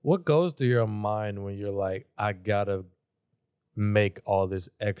What goes through your mind when you're like, I gotta make all this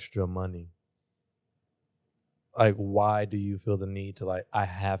extra money? Like, why do you feel the need to like, I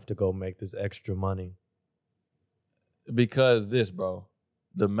have to go make this extra money? Because bro.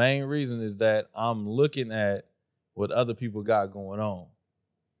 The main reason is that I'm looking at what other people got going on.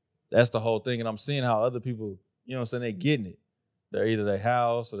 That's the whole thing. And I'm seeing how other people, you know what I'm saying, they getting it. They're either their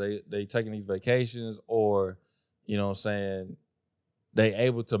house or they taking these vacations or, you know what I'm saying, they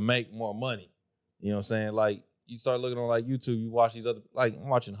able to make more money. You know what I'm saying? Like, you start looking on like YouTube, you watch these other, like I'm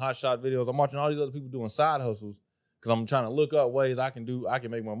watching hot shot videos. I'm watching all these other people doing side hustles because I'm trying to look up ways I can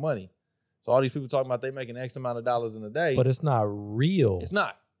make more money. So all these people talking about they making X amount of dollars in a day. But it's not real. It's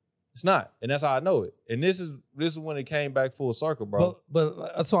not. It's not. And that's how I know it. And this is when it came back full circle, bro.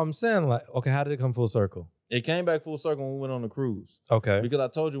 But that's what I'm saying. Like, okay, how did it come full circle? It came back full circle when we went on the cruise. Okay. Because I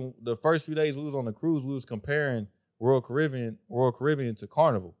told you the first few days we was on the cruise, we was comparing Royal Caribbean to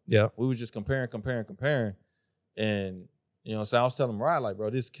Carnival. Yeah. We was just comparing. And, you know, so I was telling Mariah, like, bro,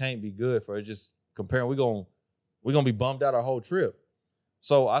 this can't be good for it. Just comparing. We're gonna be bummed out our whole trip.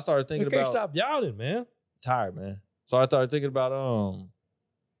 So I started thinking about. You can't stop yawning, man. Tired, man. So I started thinking about all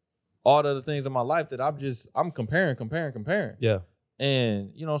the other things in my life that I'm comparing. Yeah.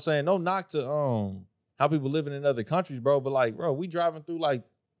 And you know what I'm saying? No knock to how people living in other countries, bro. But like, bro, we driving through like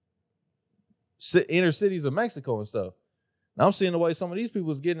inner cities of Mexico and stuff. And I'm seeing the way some of these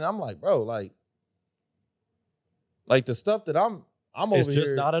people is getting. I'm like, bro, like the stuff that I'm over here. It's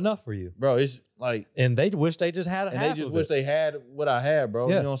just not enough for you. Bro, it's like. And they wish they just had they just wish they had what I had, bro.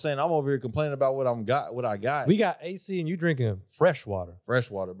 Yeah. You know what I'm saying? I'm over here complaining about what I got. We got AC and you drinking fresh water. Fresh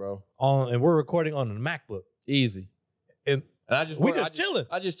water, bro. And we're recording on the MacBook. Easy. And I just chilling.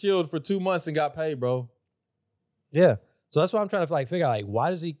 I just chilled for 2 months and got paid, bro. Yeah. So that's why I'm trying to like figure out like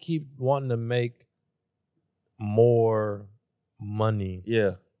why does he keep wanting to make more money?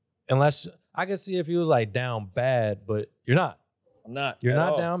 Yeah. Unless I can see if he was like down bad, but you're not. I'm not. You're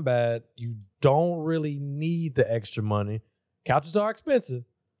not all. down bad. You don't really need the extra money. Couches are expensive,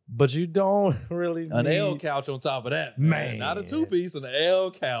 but you don't really An need L couch on top of that. Man. Not a 2-piece, an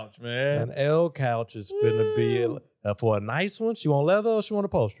L couch, man. An L couch is finna be for a nice one. She want leather or she want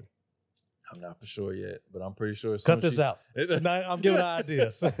upholstery? I'm not for sure yet, but I'm pretty sure. Cut this out. No, I'm giving her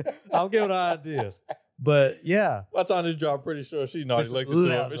ideas. I'm giving her ideas. But yeah. By the time this drop, pretty sure she already It's looked into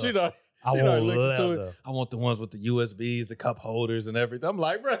leather. it. She already I want looked into leather. it. I want the ones with the USBs, the cup holders, and everything. I'm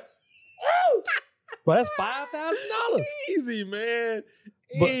like, bro. But that's $5,000. Easy, man.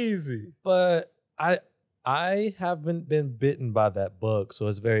 Easy. But I haven't been bitten by that bug, so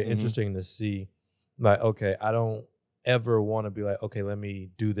it's very interesting to see. Like, okay, I don't ever want to be like, okay, let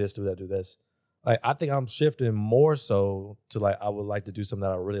me do this, do that, do this. Like, I think I'm shifting more so to like, I would like to do something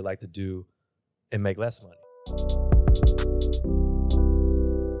that I really like to do and make less money.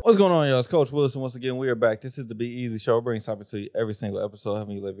 What's going on, y'all? It's Coach Willis, and once again, we are back. This is the Be Easy Show. It brings topics to you every single episode,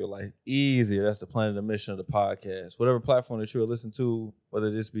 helping you live your life easier. That's the plan and the mission of the podcast. Whatever platform that you're listening to, whether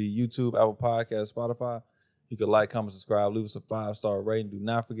this be YouTube, Apple Podcasts, Spotify, you can like, comment, subscribe, leave us a 5-star rating. Do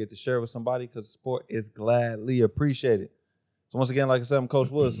not forget to share with somebody because support is gladly appreciated. So once again, like I said, I'm Coach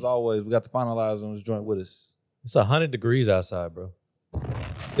Willis. As always, we got the finalizer on this joint with us. It's 100 degrees outside, bro.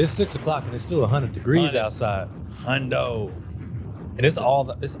 It's 6 o'clock and it's still 100 degrees outside. Hundo. And it's all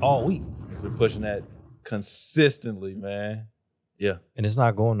week. He's been pushing that consistently, man. Yeah. And it's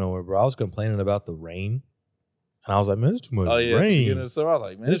not going nowhere, bro. I was complaining about the rain. And I was like, man, it's too much rain. So I was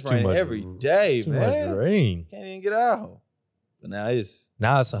like, man, it's raining every day, too man. Much rain. Can't even get out. But now it's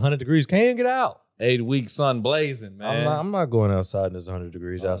 100 degrees. Can't even get out. 8-week sun blazing, man. I'm not going outside and it's 100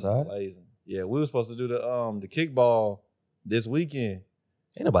 degrees outside. Blazing. Yeah, we were supposed to do the kickball this weekend.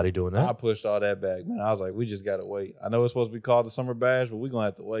 Ain't nobody doing that. I pushed all that back, man. I was like, we just gotta wait. I know it's supposed to be called the Summer Bash, but we're gonna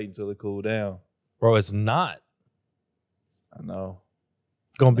have to wait until it cool down. Bro, it's not. I know.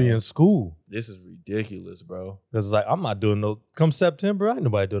 Gonna be in school. This is ridiculous, bro. Because it's like, I'm not doing no, come September, ain't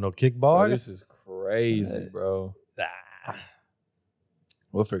nobody doing no kickball. Bro, this is crazy, bro.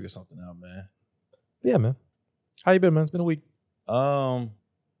 We'll figure something out, man. Yeah, man. How you been, man? It's been a week. The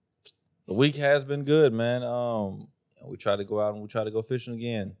week has been good, man. We tried to go out and we tried to go fishing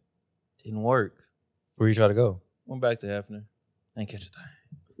again. Didn't work. Where you try to go? Went back to Hefner. Ain't catch a thing.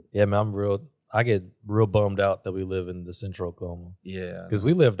 Yeah, man, I get real bummed out that we live in the central Oklahoma. Yeah. Because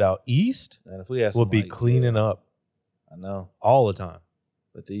we lived out east, and if we had we'll be cleaning up. I know. All the time.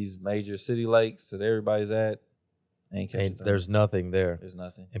 But these major city lakes that everybody's at, ain't catching thing. There's nothing there. There's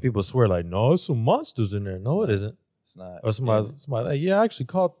nothing. And people swear like, no, there's some monsters in there. No, it isn't. It's not. Or somebody like, yeah, I actually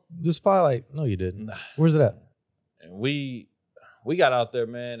caught this fire. Like, no, you didn't. Nah. Where's it at? And we got out there,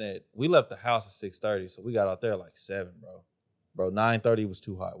 man. We left the house at 6:30, so we got out there like 7, bro. bro, 9:30 was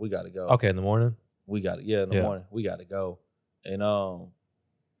too hot. We got to go. Okay, in the morning? We got it. Yeah, in the morning. We got to go. And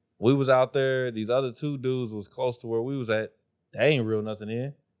we was out there. These other two dudes was close to where we was at. They ain't reel nothing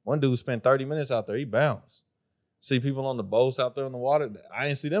in. One dude spent 30 minutes out there. He bounced. See people on the boats out there in the water. I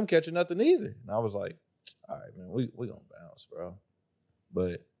ain't see them catching nothing either. And I was like, all right, man, we gonna bounce, bro.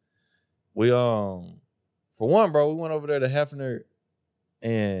 But we for one, bro, we went over there to Hefner,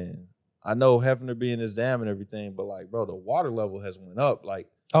 and I know Hefner being this dam and everything, but like, bro, the water level has went up. Like,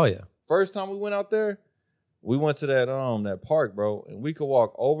 oh yeah. First time we went out there, we went to that park, bro, and we could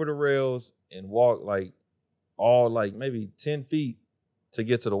walk over the rails and walk like all like maybe 10 feet to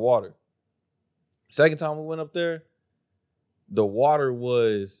get to the water. Second time we went up there, the water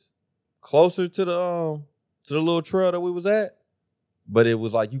was closer to the little trail that we was at, but it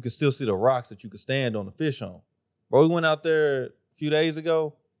was like you could still see the rocks that you could stand on the fish on. Bro, we went out there a few days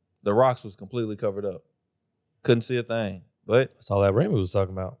ago, the rocks was completely covered up. Couldn't see a thing. But that's all that Raymond was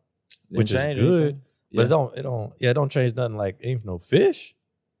talking about. Which is good. Anything. But it don't change nothing. Like ain't no fish.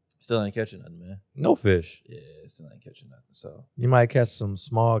 Still ain't catching nothing, man. No fish. Yeah, still ain't catching nothing. So you might catch some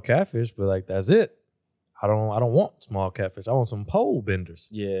small catfish, but like that's it. I don't want small catfish. I want some pole benders.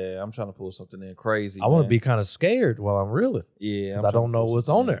 Yeah, I'm trying to pull something in crazy. I want to be kind of scared while I'm reeling. Yeah, because I don't know what's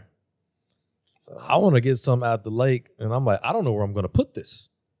on there. So I want to get some out the lake, and I'm like, I don't know where I'm going to put this.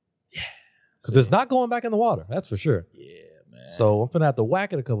 Yeah, because it's not going back in the water. That's for sure. Yeah, man. So I'm finna have to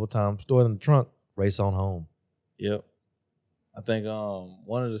whack it a couple of times, throw it in the trunk, race on home. Yep. I think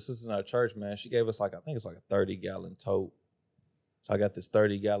one of the sisters in our church, man, she gave us like, I think it's like a 30-gallon tote. So I got this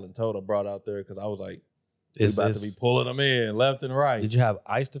 30-gallon tote I brought out there because I was like, we about to be pulling them in left and right. Did you have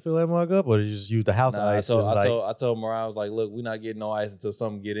ice to fill that mug up, or did you just use the house ice? I told Mariah, I was like, look, we're not getting no ice until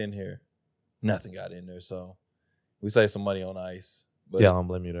something get in here. Nothing got in there, so we saved some money on ice. But, yeah, I don't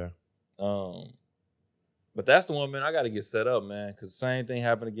blame you there. But that's the one, man, I got to get set up, man, because same thing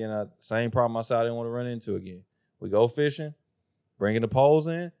happened again. Same problem I said I didn't want to run into again. We go fishing, bringing the poles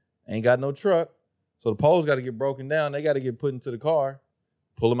in, ain't got no truck, so the poles got to get broken down. They got to get put into the car,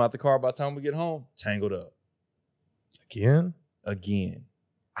 pull them out the car by the time we get home, tangled up. Again.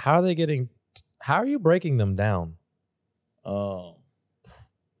 How are you breaking them down? And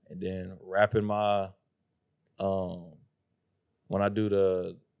then wrapping my when I do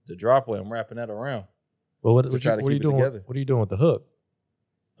the drop weight, I'm wrapping that around. Well, what are you doing? What are you doing with the hook?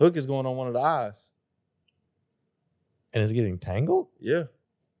 Hook is going on one of the eyes. And it's getting tangled? Yeah.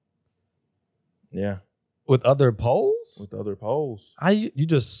 Yeah. With other poles? With other poles. You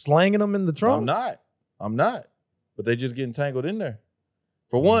just slanging them in the trunk? I'm not. But they just getting tangled in there.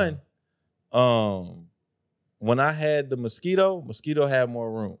 For one, when I had the mosquito had more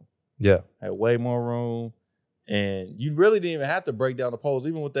room. Yeah. Had way more room. And you really didn't even have to break down the poles,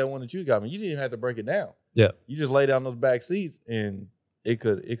 even with that one that you got me. You didn't even have to break it down. Yeah. You just lay down those back seats and it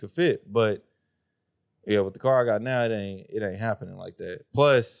could fit. But yeah, with the car I got now, it ain't happening like that.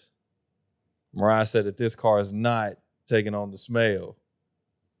 Plus, Mariah said that this car is not taking on the smell.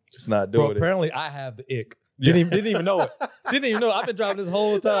 It's not doing it. Apparently I have the ick. Didn't even know it. Didn't even know. I've been driving this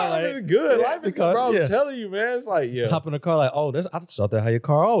whole time. Like, good. Life is good, bro. I'm telling you, man. It's like, yeah. Hop in the car like, I just thought that how your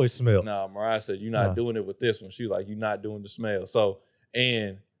car always smelled. Nah, Mariah said, you're not doing it with this one. She was like, you're not doing the smell. So,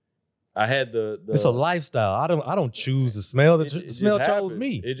 and I had the it's a lifestyle. I don't choose the smell. The smell chose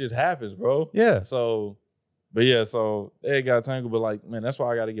me. It just happens, bro. Yeah. So, but yeah, so it got tangled. But like, man, that's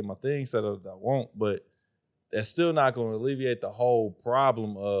why I got to get my thing set up that I won't. But that's still not going to alleviate the whole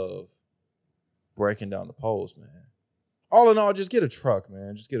problem of breaking down the poles, man. All in all, just get a truck,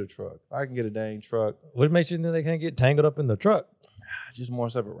 man. Just get a truck. I can get a dang truck. What makes you think they can't get tangled up in the truck? Just more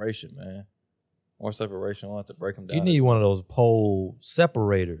separation, man. More separation. I want to break them down. You need one of those pole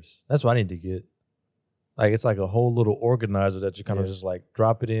separators. That's what I need to get. Like, it's like a whole little organizer that you kind of just like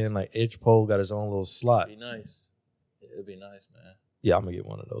drop it in. Like each pole got its own little slot. It'd be nice. It'd be nice, man. Yeah, I'm gonna get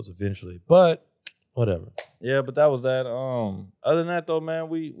one of those eventually. But whatever. Yeah, but that was that. Other than that though, man,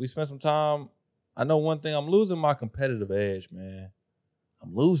 we spent some time. I know one thing. I'm losing my competitive edge, man.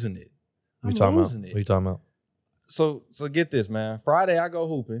 I'm losing it. What are you talking about? So get this, man. Friday I go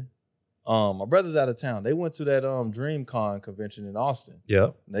hooping. My brother's out of town. They went to that DreamCon convention in Austin.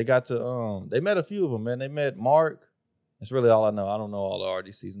 Yeah. They got to they met a few of them, man. They met Mark. That's really all I know. I don't know all the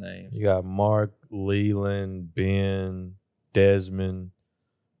RDC's names. You got Mark, Leland, Ben, Desmond.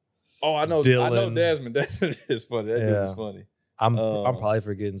 Oh, I know. Dylan. I know Desmond. Desmond is funny. That dude is funny. I'm probably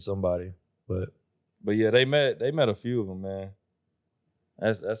forgetting somebody, but yeah, they met a few of them, man.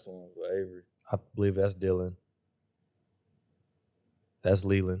 That's the one with Avery. I believe that's Dylan. That's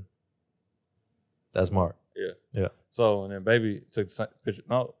Leland. That's Mark. Yeah. So, and then Baby took the same picture.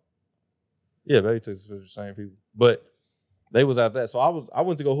 No. Yeah, Baby took the picture of the same people. But They was at that. So I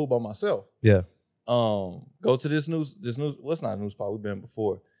went to go hoop by myself. Yeah. Go to this news, what's not a news spot, we've been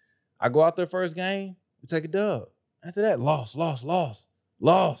before. I go out there first game, we take a dub. After that, loss.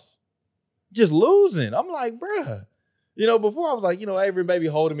 Just losing. I'm like, bruh. Before I was like, Avery baby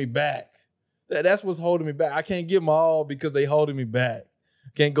holding me back. That's what's holding me back. I can't give my all because they holding me back.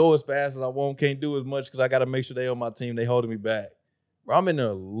 Can't go as fast as I want. Can't do as much because I got to make sure they on my team. They holding me back. Bro, I'm in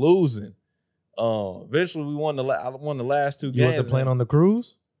there losing. Eventually, I won the last 2 games. You wasn't playing on the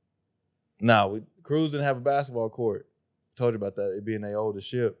cruise? No, Cruise didn't have a basketball court. Told you about that. It being their oldest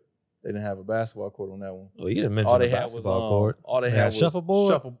ship. They didn't have a basketball court on that one. Well, you didn't mention the basketball court. All they had was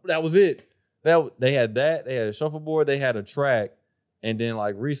shuffleboard. That was it. They had that. They had a shuffleboard. They had a track. And then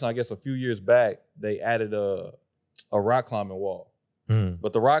like recently, I guess a few years back, they added a rock climbing wall.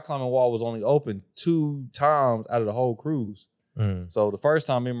 But the rock climbing wall was only open 2 times out of the whole cruise. So the first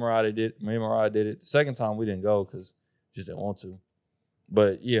time me and Mariah did it. The second time we didn't go because just didn't want to.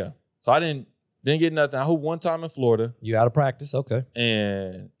 But yeah, so I didn't get nothing. I hooped 1 time in Florida. You out of practice? Okay.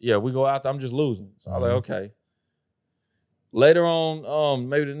 And yeah, we go out there. I'm just losing. So I was like, okay. Later on,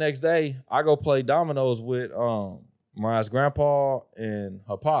 maybe the next day, I go play dominoes with Mariah's grandpa and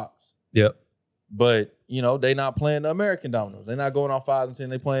her pops. Yep. But, they not playing the American dominoes. They're not going off 5 and 10.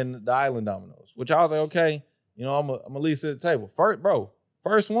 They playing the island dominoes, which I was like, okay, I'm at least at the table.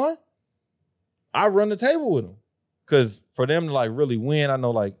 First one, I run the table with them. Because for them to, like, really win, I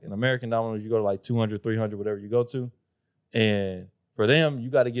know, like, in American dominoes, you go to, like, 200, 300, whatever you go to. And for them, you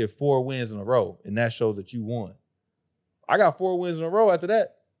got to get 4 wins in a row. And that shows that you won. I got 4 wins in a row after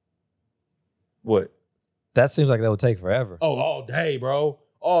that. What? That seems like that would take forever. Oh, all day, bro.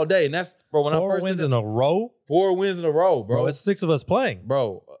 All day. And that's, bro, when 4 wins in a row? 4 wins in a row, bro. Bro, it's 6 of us playing.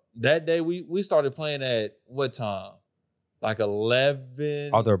 Bro, that day we started playing at what time? Like 11.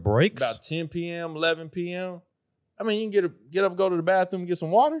 Are there breaks? About 10 p.m., 11 p.m. I mean, you can get up, go to the bathroom, get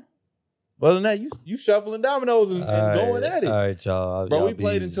some water. But other than that, you shuffling dominoes and going at it. All right, y'all. Bro, we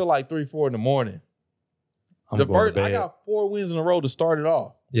played until like 3, 4 in the morning. I got 4 wins in a row to start it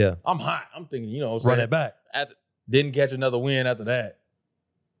off. Yeah. I'm hot. I'm thinking, run it back. Didn't catch another win after that.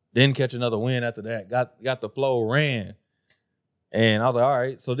 Got the flow, ran. And I was like, all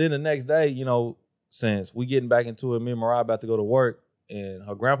right. So then the next day, since we getting back into it, me and Mariah about to go to work and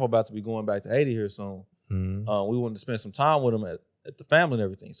her grandpa about to be going back to Haiti here soon. We wanted to spend some time with him at the family and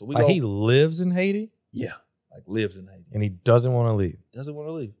everything. So he lives in Haiti? Yeah. Like lives in Haiti. And he doesn't want to leave.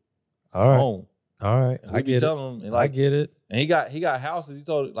 All right. Home. All right. I get telling him, and like, I get it. And he got houses. He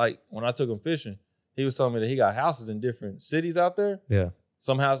told, like, when I took him fishing, he was telling me that he got houses in different cities out there. Yeah.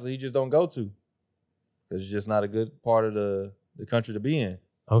 Some houses he just don't go to because it's just not a good part of the country to be in.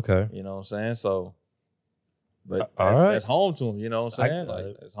 Okay. You know what I'm saying? So, but right. That's home to him. You know what I'm saying? Like,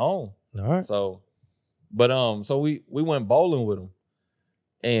 it's home. All right. So, but so we went bowling with him,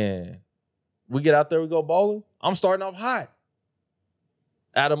 and we get out there, we go bowling. I'm starting off hot.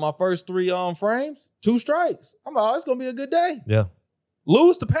 Out of my first 3 frames, 2 strikes. I'm like, oh, it's gonna be a good day. Yeah.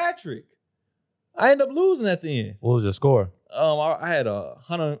 Lose to Patrick. I end up losing at the end. What was your score? I had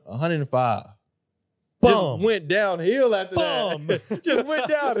 105. Boom. Just went downhill after that. Just went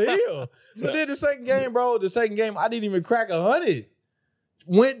downhill. So then the second game, I didn't even crack 100.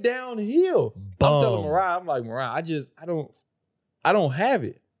 Went downhill. Boom. I'm telling Mariah, I'm like, Mariah, I don't have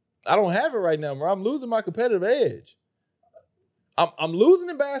it. I don't have it right now, Mariah. I'm losing my competitive edge. I'm losing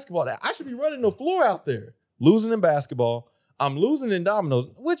in basketball. I should be running the floor out there. Losing in basketball. I'm losing in dominoes,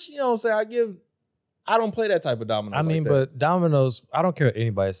 which, I don't play that type of dominoes. I mean, but dominoes, I don't care what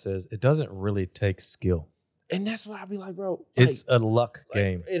anybody says, it doesn't really take skill. And that's why I be like, bro. It's a luck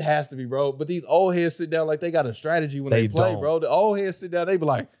game. It has to be, bro. But these old heads sit down like they got a strategy when they play, bro. The old heads sit down, they be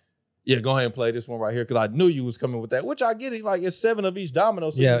like, yeah, go ahead and play this one right here because I knew you was coming with that, which I get it. Like, it's 7 of each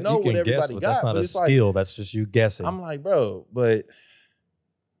domino, so you know what everybody got. That's not a skill. That's just you guessing. I'm like, bro, but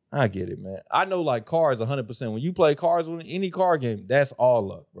I get it, man. I know, like, cards 100%. When you play cards with any card game, that's all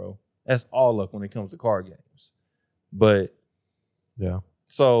luck, bro. That's all luck when it comes to card games. But, yeah.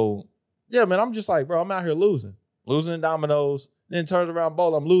 So, yeah, man, I'm just like, bro, I'm out here losing. Losing in dominoes. Then turns around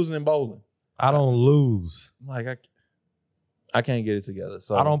bowling. I'm losing in bowling. I don't lose. I'm like, I can't get it together.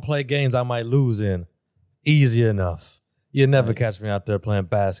 So I don't play games I might lose in easy enough. You'll never catch me out there playing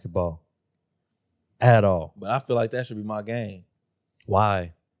basketball at all. But I feel like that should be my game.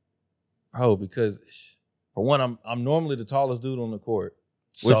 Why? Bro, because for one, I'm normally the tallest dude on the court.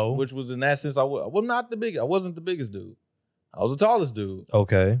 Which was in that sense, I wasn't the biggest dude. I was the tallest dude.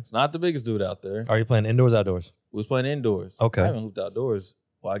 Okay. It's not the biggest dude out there. Are you playing indoors, outdoors? We was playing indoors. Okay. I haven't hooped outdoors.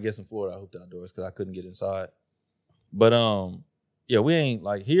 Well, I guess in Florida I hooped outdoors because I couldn't get inside. But yeah, we ain't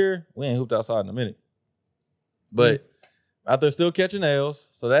hooped outside in a minute. But out there still catching L's,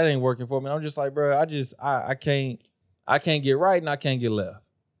 so that ain't working for me. I'm just like, bro, I can't get right and I can't get left.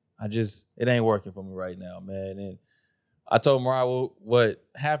 It ain't working for me right now, man. And I told Mariah what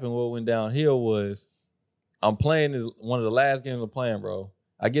happened, what went downhill was I'm playing one of the last games I'm playing, bro.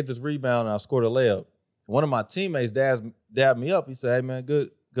 I get this rebound and I scored a layup. One of my teammates dabbed me up. He said, hey, man, good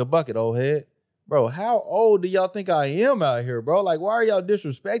bucket, old head. Bro, how old do y'all think I am out here, bro? Like, why are y'all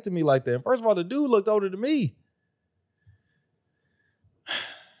disrespecting me like that? And first of all, the dude looked older than me.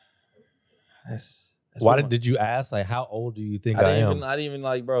 Why did you ask? Like, how old do you think I am? I didn't even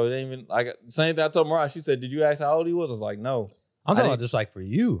like, bro. It ain't even like same thing I told Mariah. She said, "Did you ask how old he was?" I was like, "No." I'm talking about just like for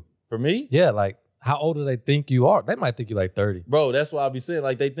you. For me? Yeah, like how old do they think you are? They might think you're like 30. Bro, that's what I be saying.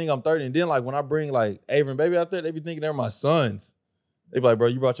 Like they think I'm 30, and then like when I bring like Avery and Baby out there, they be thinking they're my sons. They be like, "Bro,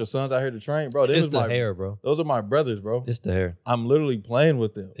 you brought your sons out here to train, bro." It's the hair, bro. Those are my brothers, bro. It's the hair. I'm literally playing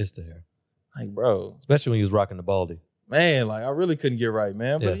with them. It's the hair. Like, bro, especially when you was rocking the baldy. Man, like I really couldn't get right,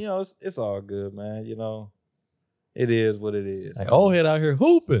 man. But you know, it's all good, man. You know. It is what it is. Like, old head out here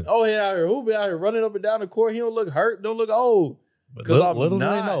hooping. Old head out here running up and down the court. He don't look hurt, don't look old. Because little do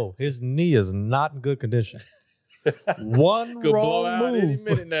they know, his knee is not in good condition. One wrong move. Any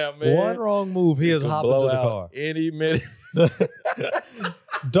minute now, man. One wrong move, he is hopping to the car. Any minute.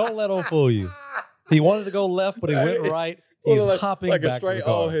 Don't let him fool you. He wanted to go left, but he went right. He's hopping back to the car. Like a straight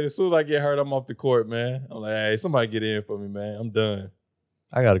old head. As soon as I get hurt, I'm off the court, man. I'm like, hey, somebody get in for me, man. I'm done.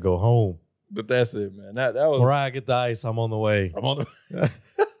 I got to go home. But that's it, man. That was Mariah, get the ice. I'm on the way. I'm on the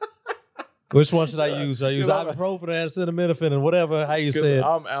Which one should I use? Should I use ibuprofen and acetaminophen and whatever? How you say it?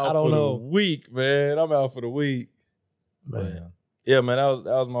 I'm out for the week, man. I'm out for the week. Man. Yeah, man. That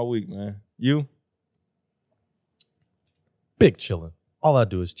was my week, man. You? Big chilling. All I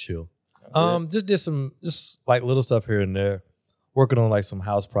do is chill. Just did some like little stuff here and there. Working on like some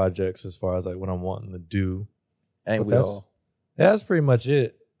house projects as far as like what I'm wanting to do. Ain't we all? That's pretty much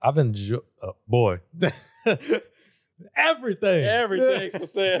it. I've enjoyed, boy, everything. Everything for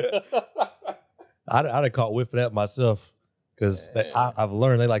sale. I'd have caught whiff of that myself because I've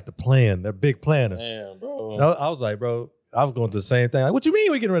learned they like to plan. They're big planners. Damn, bro. I was like, bro, I was going through the same thing. Like, what you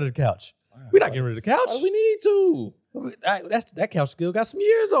mean we getting rid of the couch? We're not getting rid of the couch. We need to. That couch still got some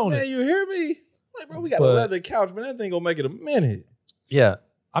years on it. Man, you hear me? Like, bro, we got a leather couch, man. That thing gonna make it a minute. Yeah.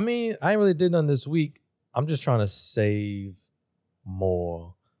 I mean, I ain't really did nothing this week. I'm just trying to save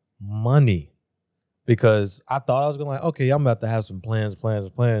more money because I thought I was gonna okay, I'm about to have some plans.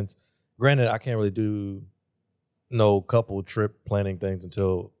 Granted, I can't really do no couple trip planning things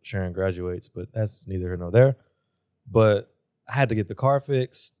until Sharon graduates, but that's neither here nor there. But I had to get the car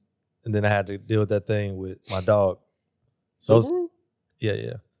fixed, and then I had to deal with that thing with my dog. Subaru?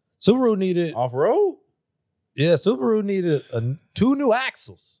 Yeah. Subaru needed off-road? Yeah, Subaru needed 2 new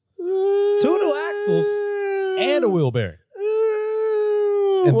axles. 2 new axles and a wheel bearing.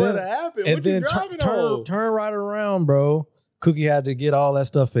 And what happened? And then turn right around, bro. Cookie had to get all that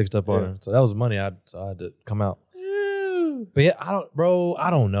stuff fixed up on her. So that was money. So I had to come out. But yeah, I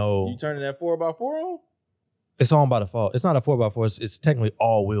don't know. You turning that 4x4 on? It's on by default. It's not a 4x4. It's technically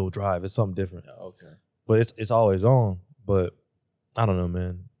all-wheel drive. It's something different. Oh, okay. But it's always on. But I don't know,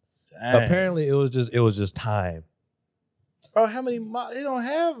 man. Dang. Apparently it was just time. Bro, how many miles? It don't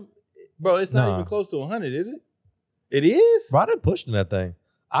have. Bro, it's not even close to 100, is it? It is? Bro, I didn't push in that thing.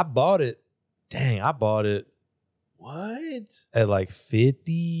 I bought it. Dang, I bought it. What? At like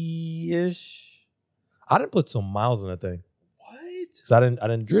 50-ish. I didn't put some miles in that thing. What? Because I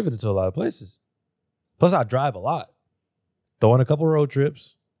didn't drive it to a lot of places. Plus, I drive a lot. Throwing a couple road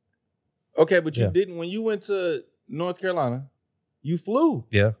trips. Okay, but you didn't, when you went to North Carolina, you flew.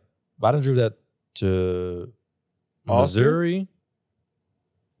 Yeah. But I didn't drive that to Missouri,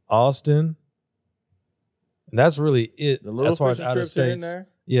 Austin. And that's really it. The little as far as out of states.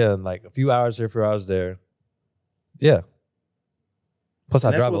 Yeah, and like a few hours here, a few hours there. Yeah. Plus,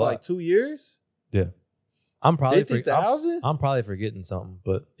 I drive a lot. Like 2 years? Yeah. I'm probably 50,000? I'm probably forgetting something,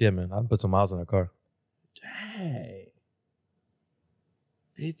 but yeah, man, I put some miles on that car. Dang.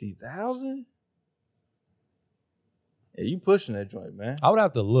 50,000? Yeah, you pushing that joint, man. I would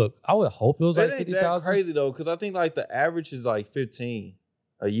have to look. I would hope it was like 50,000. That's crazy though, because I think like the average is like 15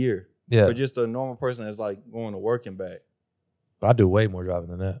 a year. Yeah. For just a normal person that's like going to work and back. I do way more driving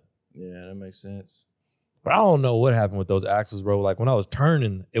than that. Yeah, that makes sense. But I don't know what happened with those axles, bro. Like when I was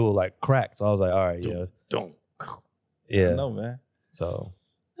turning, it would like crack. So I was like, all right, Don't. Yeah. I know, man. So,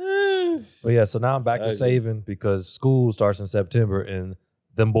 but yeah, so now I'm back to saving because school starts in September and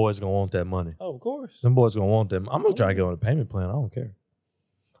them boys gonna want that money. Oh, of course. Them boys gonna want them. I'm gonna try to get on a payment plan. I don't care.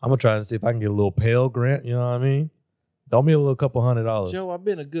 I'm gonna try and see if I can get a little Pell grant. You know what I mean? Throw me a little couple $100. Joe, I've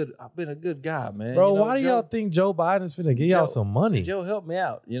been a good guy, man. Bro, You know, why do y'all think Joe Biden's finna give y'all some money? Joe, help me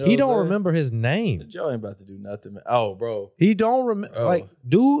out. You know, he don't remember his name. Joe ain't about to do nothing, man. Oh, bro, He don't remember. Like,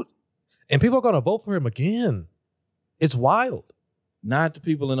 dude, and people are gonna vote for him again. It's wild. Not the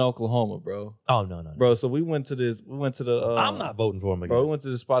people in Oklahoma, bro. Oh no, bro. So we went to the. I'm not voting for him again. Bro, we went to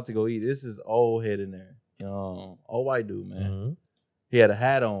the spot to go eat. This is old head in there. Old white dude, man. Mm-hmm. He had a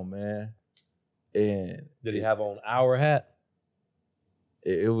hat on, man. And did he have on our hat?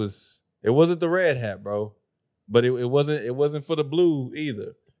 It wasn't the red hat, bro. But it wasn't for the blue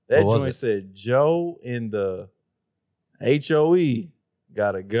either. That joint said Joe in the HOE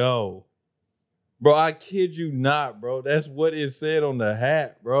gotta go. Bro, I kid you not, bro. That's what it said on the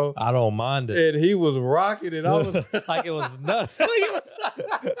hat, bro. I don't mind it. And he was rocking it. I was like it was nuts.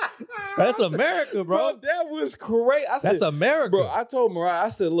 That's America, bro. That was crazy. That's America. Bro, I told Mariah, I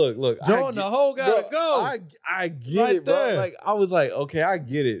said, look. Joe and the whole gotta go. I get it, bro. There. Like, I was like, okay, I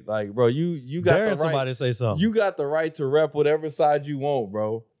get it. Like, bro, you got the right. Somebody say something. You got the right to rep whatever side you want,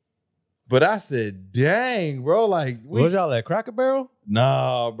 bro. But I said, dang, bro, like was y'all at Cracker Barrel?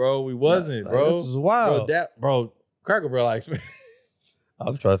 Nah, bro, we wasn't, bro. This is wild. Bro, Cracker Barrel likes me.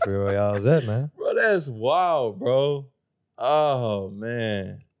 I'm trying to figure out where y'all was at, man. Bro, that's wild, bro. Oh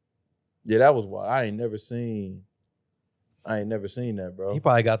man. Yeah, that was wild. I ain't never seen that, bro. He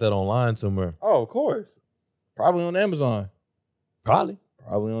probably got that online somewhere. Oh, of course. Probably on Amazon. Probably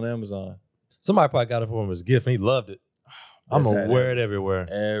on Amazon. Somebody probably got it for him as a gift and he loved it. I'm gonna wear it everywhere.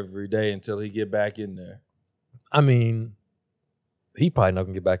 Every day until he get back in there. I mean, he probably not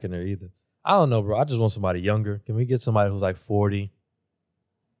gonna get back in there either. I don't know, bro. I just want somebody younger. Can we get somebody who's like 40,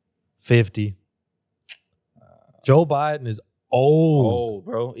 50? Joe Biden is old. Old,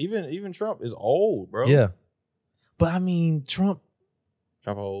 bro. Even Trump is old, bro. Yeah. But I mean, Trump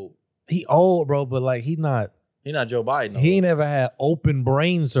old. He old, bro, but like he not Joe Biden. He ain't never had open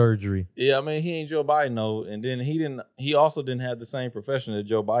brain surgery. Yeah, I mean, he ain't Joe Biden, though. And then he also didn't have the same profession that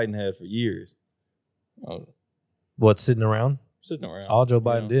Joe Biden had for years. What, sitting around? Sitting around. All Joe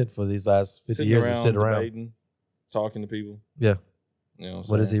Biden did for these last 50 years is sit around. Debating, talking to people. Yeah. You know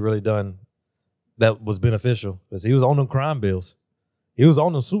what has he really done that was beneficial? Because he was on them crime bills. He was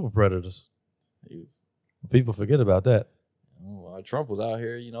on them super predators. People forget about that. Trump was out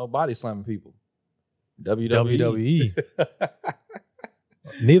here, body slamming people. WWE.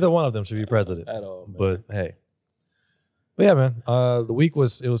 Neither one of them should be president at all. Man. But hey. But yeah, man. The week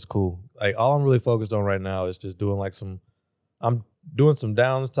was cool. Like all I'm really focused on right now is just doing I'm doing some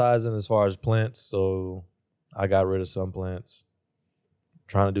downsizing as far as plants. So I got rid of some plants.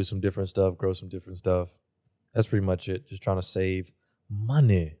 Trying to do some different stuff, grow some different stuff. That's pretty much it. Just trying to save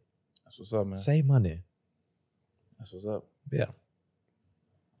money. That's what's up, man. Save money. That's what's up. Yeah.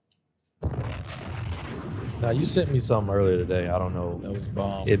 Now you sent me something earlier today. I don't know. That was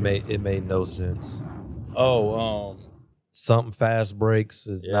bomb. It made no sense. Oh, something fast breaks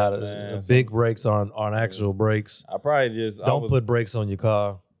is not big brakes on actual brakes. I probably just don't put brakes on your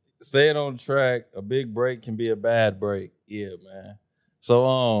car. Staying on track, a big brake can be a bad brake. Yeah, man.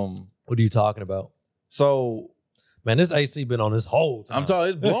 So what are you talking about? So man, this AC been on this whole time. I'm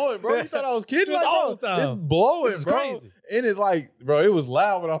talking, it's blowing, bro. You thought I was kidding? This whole time. It's blowing, this is bro. Crazy. And it's like, bro, it was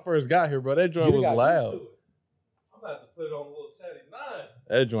loud when I first got here, bro. That joint was loud. I'm about to put it on a little 79.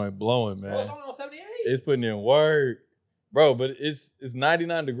 That joint blowing, man. Oh, it's only on 78. It's putting in work, bro. But it's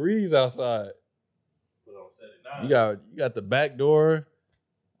 99 degrees outside. Put it on 79. You got the back door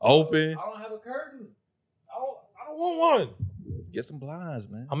open. I don't have a curtain. I don't want one. Get some blinds,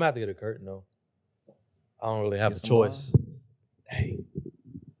 man. I'm gonna have to get a curtain though. I don't really have a choice. Dang.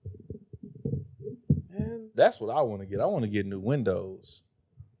 Man, that's what I want to get. I want to get new windows.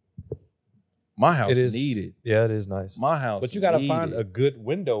 My house is needed. Yeah, it is nice. My house, but you got to find a good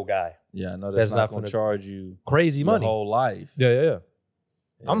window guy. Yeah, I know that's not going to charge you crazy money whole life. Yeah.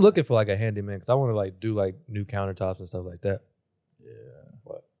 I'm looking for like a handyman because I want to like do like new countertops and stuff like that. Yeah,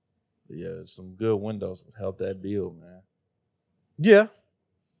 but yeah, some good windows would help that bill, man. Yeah,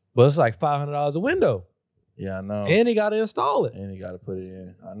 but it's like $500 a window. Yeah, I know. And he got to install it. And he got to put it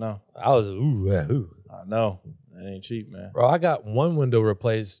in. I know. I was ooh. I know. That ain't cheap, man. Bro, I got one window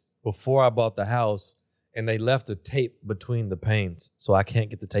replaced before I bought the house, and they left a tape between the panes, so I can't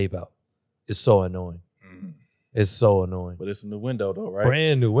get the tape out. It's so annoying. It's so annoying. But it's a new window, though, right?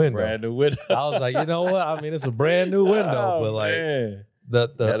 Brand new window. Brand new window. I was like, you know what? I mean, it's a brand new window, but like man. the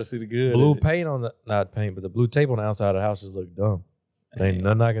gotta see the good blue paint on the not paint, but the blue tape on the outside of the house just look dumb. There ain't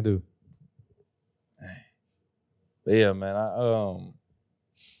nothing I can do. But yeah, man.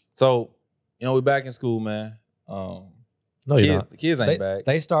 So we back in school, man. No, you're not. The kids ain't back.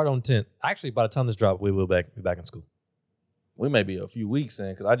 They start on 10th. Actually, by the time this drop, we will be back in school. we may be a few weeks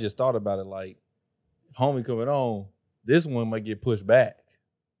in because I just thought about it like, homie coming on, this one might get pushed back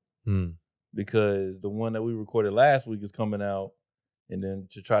because the one that we recorded last week is coming out, and then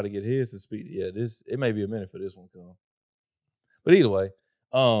to try to get his to speak, it may be a minute for this one to come. But either way,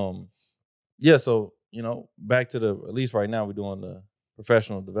 yeah. So back to at least right now we're doing the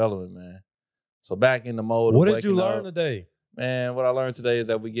professional development, man. So back in the mode. What did you learn today? Man, what I learned today is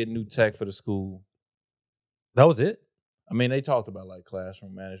that we get new tech for the school. That was it? I mean, they talked about like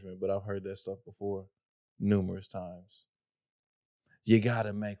classroom management, but I've heard that stuff before numerous times. You got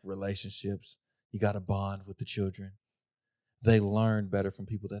to make relationships. You got to bond with the children. They learn better from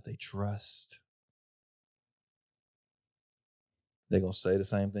people that they trust. They're going to say the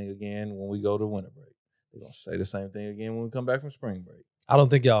same thing again when we go to winter break. They're going to say the same thing again when we come back from spring break. I don't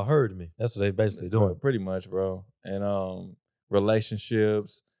think y'all heard me. That's what they basically doing. Pretty much, bro. And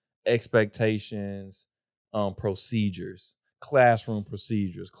relationships, expectations, procedures, classroom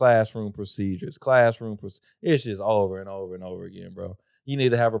procedures. It's just over and over and over again, bro. You need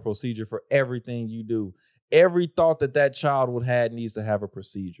to have a procedure for everything you do. Every thought that child would have needs to have a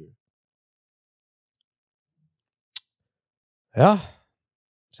procedure. Yeah.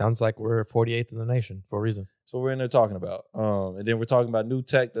 Sounds like we're 48th in the nation for a reason. So we're in there talking about. And then we're talking about new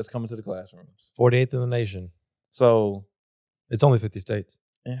tech that's coming to the classrooms. 48th in the nation. So it's only 50 states.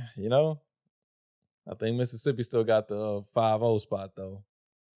 Yeah, I think Mississippi still got the 5-0 spot though.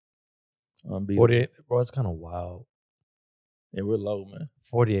 48, bro, it's kind of wild. Yeah, we're low, man.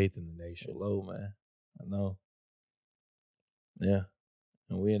 48th in the nation. We're low, man. I know. Yeah.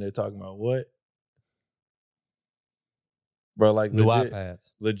 And we in there talking about what? Bro, like new legit,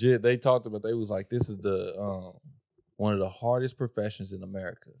 iPads. Legit, they talked about, they was like, this is the one of the hardest professions in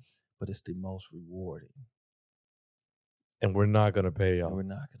America, but it's the most rewarding. And we're not going to pay y'all. And we're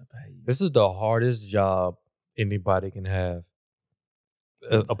not going to pay you. This is the hardest job anybody can have,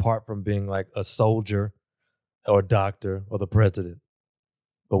 apart from being like a soldier or a doctor or the president.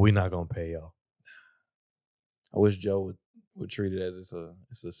 But we're not going to pay y'all. I wish Joe would treat it as it's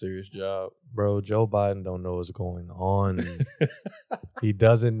a serious job. Bro, Joe Biden don't know what's going on. He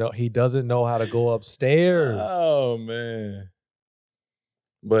doesn't know how to go upstairs. Oh man.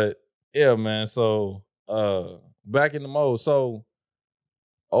 But yeah, man. So back in the mode. So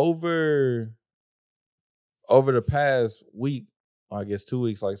over the past week, I guess 2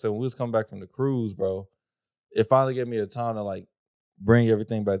 weeks, like I said, when we was coming back from the cruise, bro, it finally gave me a time to like bring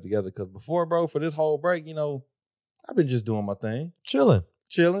everything back together. Cause before, bro, for this whole break, I've been just doing my thing. Chilling.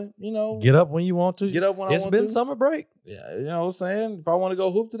 Get up when you want to. Get up when I want to. It's been summer break. Yeah, you know what I'm saying? If I want to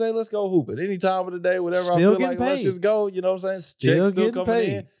go hoop today, let's go hoop. At any time of the day, whatever I feel like, let's just go. You know what I'm saying? Checks still coming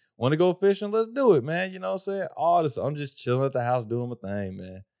in. Want to go fishing? Let's do it, man. You know what I'm saying? All this. I'm just chilling at the house doing my thing,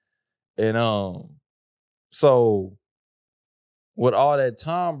 man. And so with all that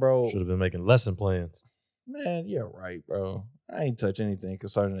time, bro. Should have been making lesson plans. Man, yeah, right, bro. I ain't touch anything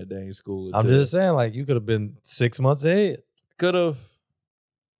concerning the day in school. I'm just saying, like, you could have been 6 months ahead. Could have.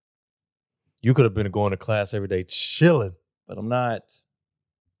 You could have been going to class every day chilling. But I'm not.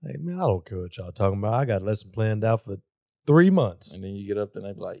 Hey, man, I don't care what y'all talking about. I got a lesson planned out for 3 months. And then you get up there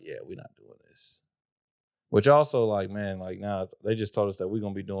and they be like, yeah, we're not doing this. Which also, like, man, like now they just told us that we're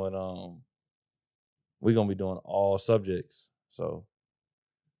gonna be doing all subjects. So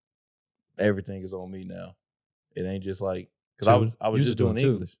everything is on me now. It ain't just like, because I was just doing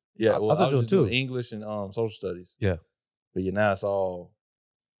English. Yeah, well, I was doing English and social studies. Yeah. But yeah, now it's all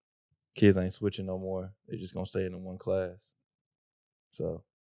kids ain't switching no more. They're just gonna stay in one class. So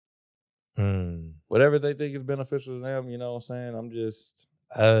whatever they think is beneficial to them, you know what I'm saying? I'm just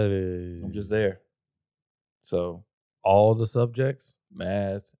there. So all the subjects?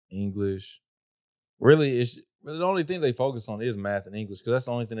 Math, English. Really, the only thing they focus on is math and English, because that's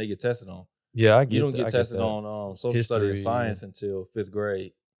the only thing they get tested on. Yeah, you don't get tested on social study and science until 5th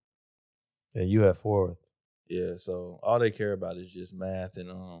grade. Yeah, you have 4th. Yeah, so all they care about is just math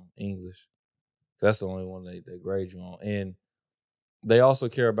and English. That's the only one they grade you on. And they also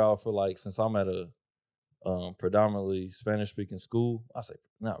care about, for like, since I'm at a predominantly Spanish-speaking school, I say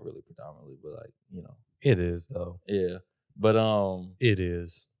not really predominantly, but like, It is, though. Yeah. But it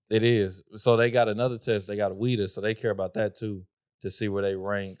is. It is. So they got another test. They got a WIDA, so they care about that too, to see where they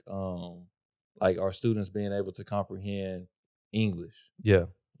rank like our students being able to comprehend English. Yeah.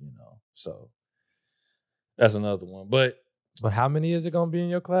 So that's another one. But how many is it gonna be in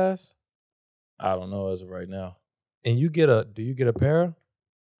your class? I don't know as of right now. And do you get a para?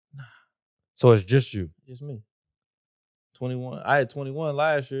 Nah. So it's just you. Just me. 21. I had 21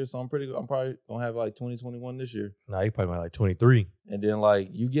 last year, so I'm probably gonna have like 21 this year. Nah, you probably have like 23. And then like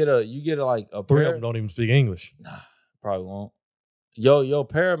you get a 3 of them don't even speak English. Nah, Probably won't. Your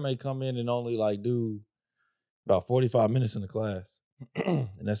parent may come in and only like do about 45 minutes in the class. And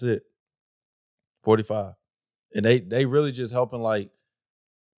that's it. 45. And they really just helping like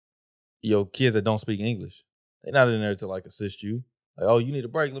your kids that don't speak English. They're not in there to like assist you. Like, oh, you need a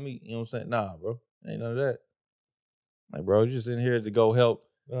break. Let me, you know what I'm saying? Nah, bro. Ain't none of that. Like, bro, you're just in here to go help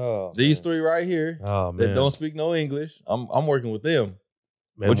these three right here that don't speak no English. I'm working with them.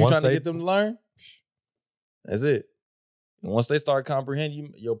 Man, what you trying to get them to learn? That's it. And once they start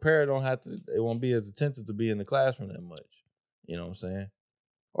comprehending, your parent don't have to, they won't be as attentive to be in the classroom that much. You know what I'm saying?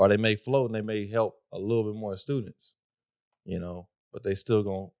 Or they may float and they may help a little bit more students, you know, but they still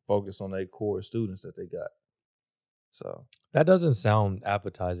gonna focus on their core students that they got. So that doesn't sound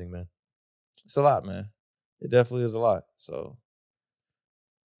appetizing, man. It's a lot, man. It definitely is a lot. So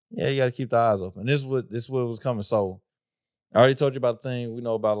yeah, you gotta keep the eyes open. This is what was coming. So I already told you about the thing. We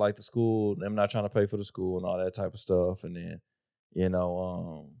know about like the school, them not trying to pay for the school and all that type of stuff. And then, you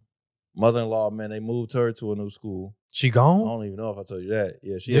know, mother-in-law, man, they moved her to a new school. She gone? I don't even know if I told you that.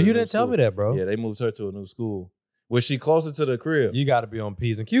 Yeah, you didn't tell me that, bro. Yeah, they moved her to a new school. Was she closer to the crib? You got to be on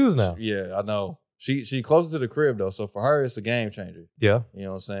P's and Q's now. Yeah, I know. She closer to the crib though, so for her it's a game changer. Yeah, you know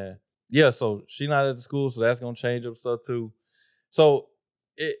what I'm saying. Yeah, so she not at the school, so that's gonna change up stuff too. So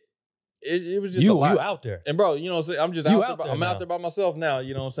it was just a lot. You out there, and bro, you know what I'm saying. I'm just out there. I'm out there by myself now.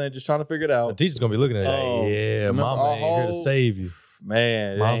 You know what I'm saying. Just trying to figure it out. The teacher's gonna be looking at you. Yeah, mama ain't here to save you.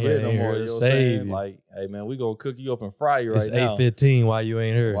 Man, it ain't here no more. You know what I'm saying? Like, hey man, we gonna cook you up and fry you right now. It's 8:15. Why you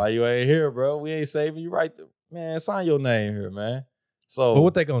ain't here? Why you ain't here, bro? We ain't saving you right there. Man, sign your name here, man. So, but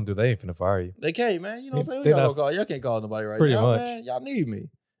what they gonna do? They ain't finna fire you. They can't, man. You know what I'm saying? Y'all can't call nobody right now, much. Man. Y'all need me.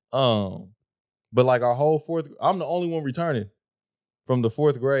 But like our whole I'm the only one returning from the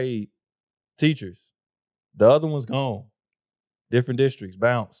 4th grade teachers. The other one's gone. Different districts,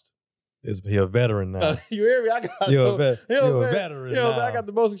 bounced. He a veteran now. You hear me? You're a veteran now. I got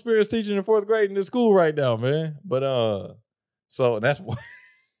the most experienced teacher in the 4th grade in this school right now, man. But so that's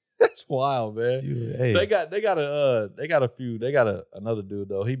that's wild, man. Dude, hey. They got another dude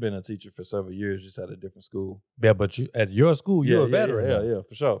though. He been a teacher for several years, just at a different school. Yeah, but you at your school, you're a veteran. Yeah,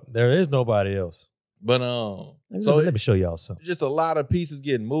 for sure. There is nobody else. But so let me show y'all something. Just a lot of pieces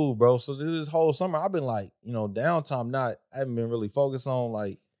getting moved, bro. So this whole summer, I've been like, you know, downtime. I haven't been really focused on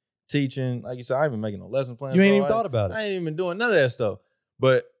like teaching. Like you said, I ain't been making no lesson plans. You ain't even thought about it. I ain't even been doing none of that stuff.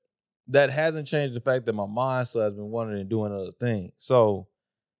 But that hasn't changed the fact that my mind still has been wandering and doing other things. So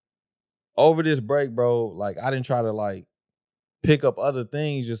over this break, bro, like I didn't try to like pick up other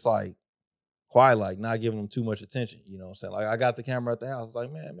things, just like quiet, like not giving them too much attention. You know what I'm saying? Like I got the camera at the house.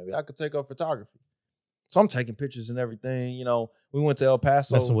 Like, man, maybe I could take up photography. So I'm taking pictures and everything. You know, we went to El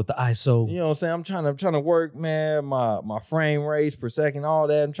Paso. Messing with the ISO. You know what I'm saying? I'm trying to work, man, my frame rates per second, all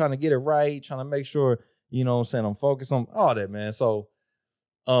that. I'm trying to get it right, trying to make sure, you know what I'm saying, I'm focused on all that, man. So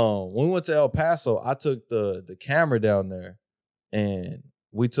when we went to El Paso, I took the camera down there and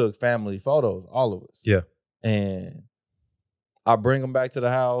we took family photos, all of us. Yeah. And I bring them back to the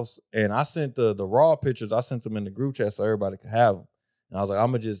house and I sent the raw pictures, I sent them in the group chat so everybody could have them. And I was like,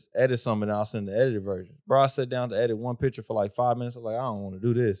 I'm going to just edit some and I'll send the edited version. Bro, I sat down to edit one picture for like 5 minutes. I was like, I don't want to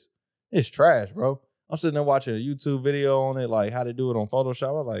do this. It's trash, bro. I'm sitting there watching a YouTube video on it, like how to do it on Photoshop.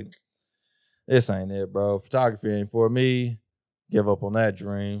 I was like, this ain't it, bro. Photography ain't for me. Give up on that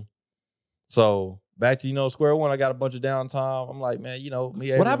dream. So back to, you know, square one. I got a bunch of downtime. I'm like, man, you know,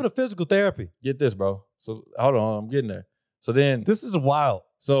 me. What happened to physical therapy? Get this, bro. So hold on, I'm getting there. So then. This is wild.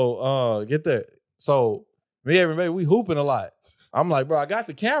 So get there. So me and everybody, we hooping a lot. I'm like, bro, I got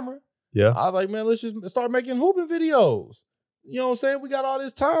the camera. Yeah. I was like, man, let's just start making hooping videos. You know what I'm saying? We got all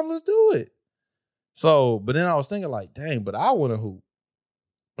this time. Let's do it. So, but then I was thinking like, dang, but I want to hoop.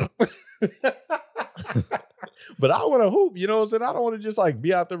 But I want to hoop. You know what I'm saying? I don't want to just like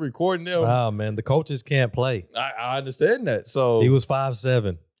be out there recording them. Wow, man. The coaches can't play. I understand that. So he was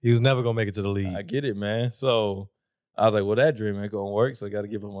 5'7". He was never going to make it to the league. I get it, man. So I was like, well, that dream ain't going to work. So I got to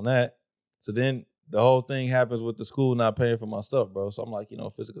give him on that. So then the whole thing happens with the school not paying for my stuff, bro. So I'm like, you know,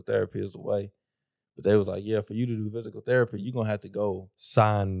 physical therapy is the way. But they was like, yeah, for you to do physical therapy, you're going to have to go.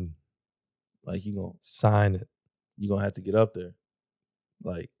 Sign. Like, you going to. Sign it. You're going to have to get up there.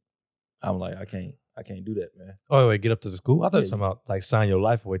 Like, I'm like, I can't do that, man. Oh, wait, get up to the school? I thought you were talking about, like, sign your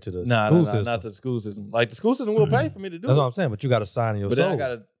life away to the school system. Not to the school system. Like, the school system will pay for me to do That's what I'm saying, but you got to sign your soul.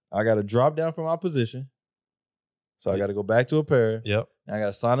 Then I got to drop down from my position. So I got to go back to a parent. Yep. And I got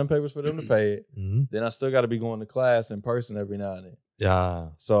to sign them papers for them to pay it. Mm-hmm. Then I still got to be going to class in person every now and then. Yeah.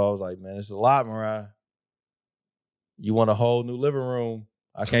 So I was like, man, it's a lot, Mariah. You want a whole new living room.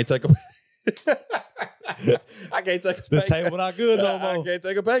 I can't take a... I can't take a This pay table not good no I more. can't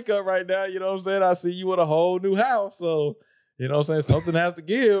take a pay cut right now. You know what I'm saying? I see you with a whole new house. So, you know what I'm saying? Something has to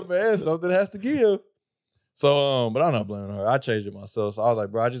give, man. Something has to give. So, but I'm not blaming her. I changed it myself. So I was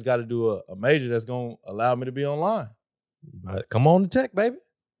like, bro, I just got to do a major that's going to allow me to be online. Come on to tech, baby.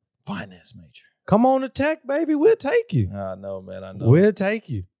 Finance major. Come on to tech, baby. We'll take you. I know, man. I know. We'll take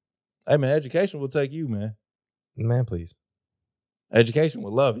you. Hey, man, education will take you, man. Man, please. Education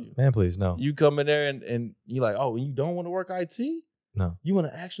will love you. Man, please, no. You come in there and you like, oh, you don't want to work IT? No. You want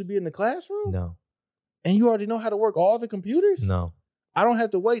to actually be in the classroom? No. And you already know how to work all the computers? No. I don't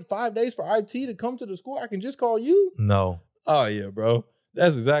have to wait 5 days for IT to come to the school. I can just call you? No. Oh, yeah, bro.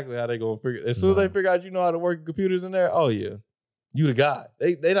 That's exactly how they going to figure it. As soon as they figure out you know how to work computers in there, oh, yeah. You the guy.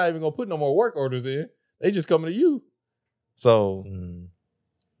 They not even going to put no more work orders in. They just coming to you. So,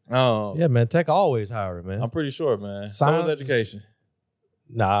 yeah, man, tech always hiring, man. I'm pretty sure, man. Science, So is education.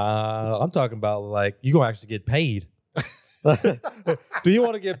 Nah, I'm talking about like you gonna actually get paid. Do you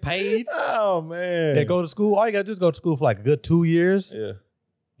want to get paid? Oh man. Yeah, go to school. All you gotta do is go to school for like a good 2 years. Yeah.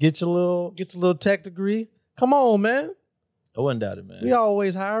 Get your little tech degree. Come on, man. I wouldn't doubt it, man. We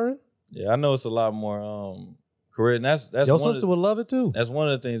always hiring. Yeah, I know it's a lot more career. And that's Your one sister would love it too. That's one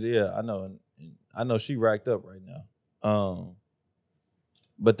of the things, yeah, I know. And I know she racked up right now.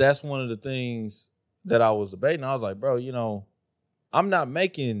 But that's one of the things that I was debating. I was like, bro, you know, I'm not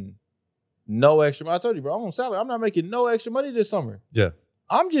making no extra money. I told you, bro, I'm on salary. I'm not making no extra money this summer. Yeah.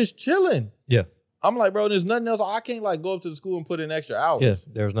 I'm just chilling. Yeah. I'm like, bro, there's nothing else. I can't like go up to the school and put in extra hours. Yeah,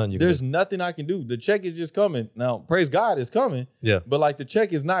 there's nothing you can There's do. nothing I can do. The check is just coming. Now, praise God, it's coming. Yeah. But like the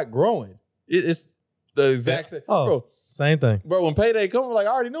check is not growing. It's the exact same. Oh, bro, same thing. Bro, when payday comes, I'm like,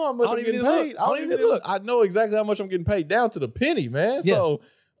 I already know how much I'm getting paid. I don't even look. I know exactly how much I'm getting paid down to the penny, man. Yeah.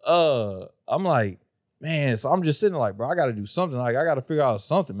 So I'm like, man, so I'm just sitting like, bro, I gotta do something. Like, I gotta figure out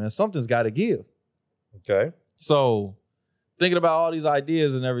something, man. Something's gotta give. Okay. So thinking about all these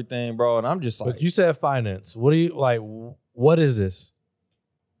ideas and everything, bro, and I'm just like, But you said finance. What do you like? What is this?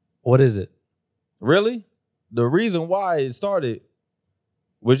 What is it? really? The reason why it started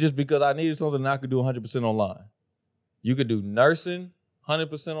was just because I needed something that I could do 100% online. You could do nursing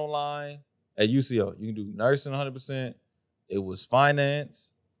 100% online at UCO. You can do nursing 100%. It was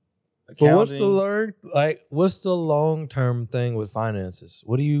finance, accounting. But what's the long-term thing with finances?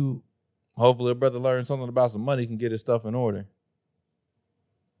 What do you Hopefully a brother learns something about some money, can get his stuff in order.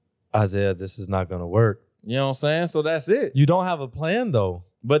 Isaiah, this is not gonna work. You know what I'm saying? So that's it. You don't have a plan though.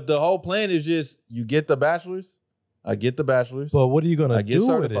 But the whole plan is just you get the bachelor's. I get the bachelor's. But what are you gonna I get do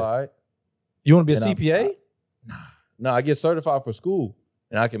certified. with it? You want to be a And CPA? No, I get certified for school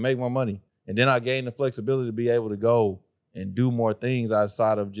and I can make more money. And then I gain the flexibility to be able to go and do more things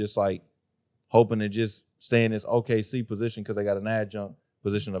outside of just like hoping to just stay in this OKC position because they got an adjunct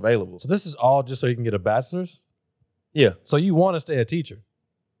position available. So this is all just so you can get a bachelor's? Yeah. So you want to stay a teacher?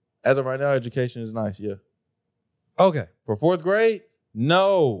 As of right now, education is nice. Yeah. Okay. For 4th grade,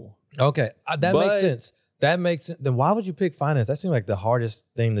 no. Okay. That But- makes sense. That makes sense. Then why would you pick finance? That seems like the hardest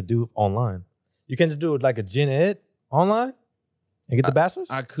thing to do online. You can't just do it like a gen ed online and get the bachelor's?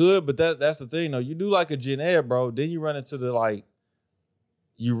 I could, but that's the thing though. You do like a gen ed, bro. Then you run into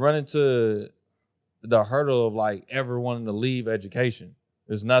the hurdle of like ever wanting to leave education.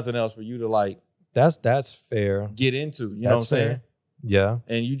 There's nothing else for you to like That's fair. get into. You know what I'm That's saying? fair. Yeah,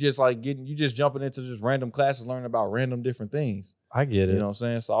 And you just like you just jumping into just random classes, learning about random different things. I get it. You know what I'm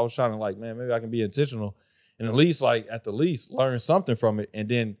saying? So I was trying to like, man, maybe I can be intentional and at least learn something from it. And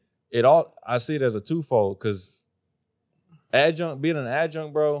then I see it as a twofold because being an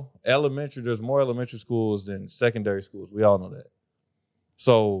adjunct, bro, there's more elementary schools than secondary schools. We all know that.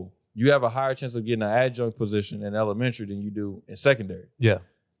 So you have a higher chance of getting an adjunct position in elementary than you do in secondary. Yeah.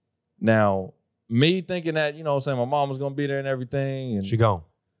 Now, me thinking that, you know what I'm saying, my mom was going to be there and everything. And She gone.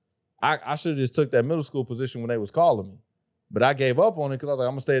 I should have just took that middle school position when they was calling me. But I gave up on it because I was like,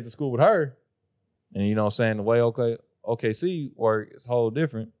 I'm going to stay at the school with her. And you know what I'm saying, the way OKC work is whole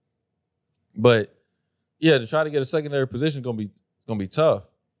different. But yeah, to try to get a secondary position is gonna be tough.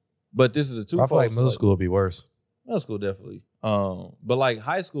 But this is a twofold. I feel like middle school would be worse. Middle school definitely. But like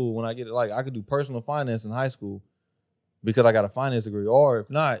high school, when I get it, like I could do personal finance in high school because I got a finance degree. Or if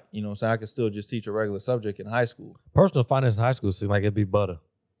not, you know what I'm saying, I could still just teach a regular subject in high school. Personal finance in high school seems like it'd be butter.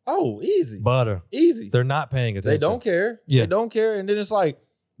 Oh, easy. Butter. Easy. They're not paying attention. They don't care. Yeah. They don't care. And then it's like,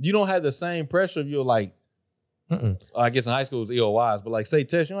 you don't have the same pressure of your like, I guess in high school it's EOYs, but like state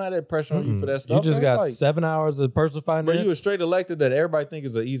test, you don't have that pressure on you for that stuff. You just man. got It's like, 7 hours of personal finance. but you were straight elected that everybody think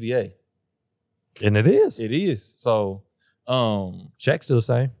is an easy A. And it is. It is. So Check still the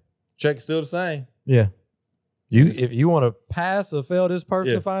same. check still the same. Yeah. If you want to pass or fail this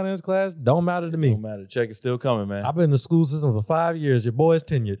personal finance class, don't matter to me. Don't matter. Check is still coming, man. I've been in the school system for 5 years. Your boy's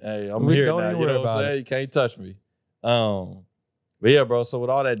tenured. Hey, I'm here now. You know what I'm saying? You can't touch me. But yeah, bro. So with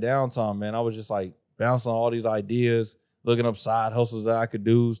all that downtime, man, I was just like bouncing all these ideas, looking up side hustles that I could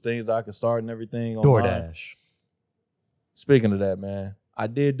do, things that I could start and everything. DoorDash. Speaking of that, man, I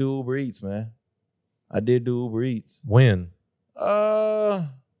did do Uber Eats, man. I did do Uber Eats. When?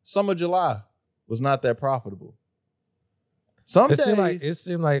 Summer July was not that profitable. Some days, it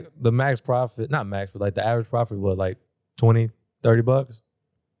seemed like the max profit, not max, but like the average profit was like $20-$30.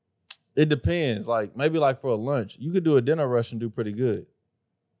 It depends. Like maybe like for a lunch, you could do a dinner rush and do pretty good.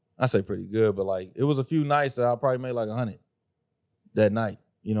 I say pretty good, but like it was a few nights that I probably made like 100 that night.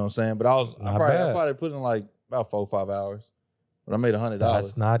 You know what I'm saying? But I probably put in like about 4 or 5 hours, but I made $100.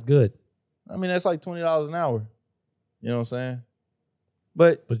 That's not good. I mean, that's like $20 an hour. You know what I'm saying?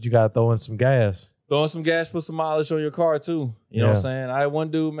 But you gotta throw in some gas. Throwing some gas, put some mileage on your car too. You know what I'm saying? I had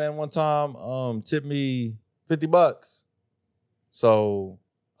one dude, man, one time tipped me $50. So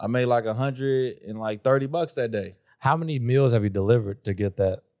I made like $130 that day. How many meals have you delivered to get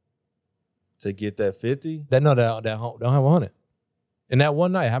that? To get that 50? That don't have 100. In that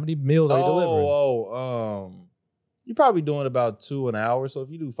one night, how many meals are you delivering? You're probably doing about 2 an hour. So if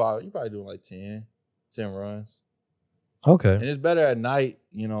you do 5, you're probably doing like 10 runs. Okay. And it's better at night,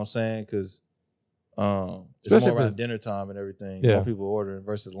 you know what I'm saying? Because it's more around dinner time and everything. Yeah. More people ordering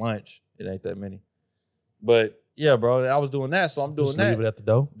versus lunch. It ain't that many. But yeah, bro, I was doing that, so I'm doing that. Leave it at the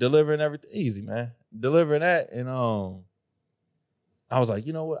door. Delivering everything. Easy, man. Delivering that. And I was like,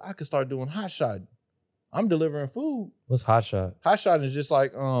 you know what? I could start doing hot shot. I'm delivering food. What's hot shot? Hot shot is just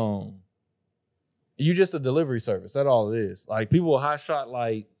like you just a delivery service. That's all it is. Like people will hot shot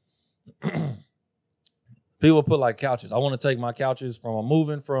like people put like couches. I want to take my couches I'm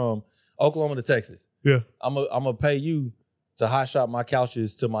moving from Oklahoma to Texas. Yeah. I'm gonna pay you to hot shot my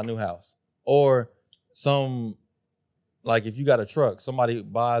couches to my new house. Or like if you got a truck, somebody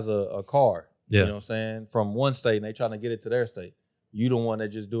buys a car, you know what I'm saying, from one state and they trying to get it to their state. You the one that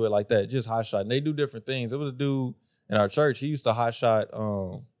just do it like that, just hot shot. And they do different things. There was a dude in our church, he used to hot shot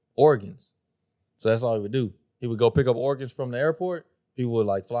organs. So that's all he would do. He would go pick up organs from the airport. People would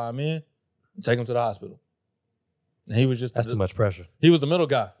like fly him in and take him to the hospital. And he was just too much pressure. He was the middle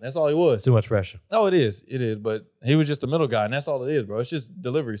guy. That's all he was. Too much pressure. Oh, it is. It is. But he was just the middle guy, and that's all it is, bro. It's just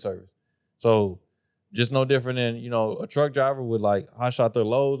delivery service. So just no different than, a truck driver would like hot shot their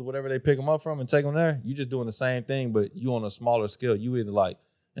loads, whatever they pick them up from and take them there. You just doing the same thing, but you on a smaller scale. You either like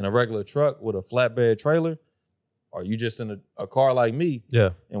in a regular truck with a flatbed trailer, or you just in a car like me.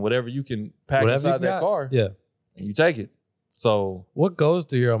 Yeah. And whatever you can pack inside that car. Yeah. And you take it. So what goes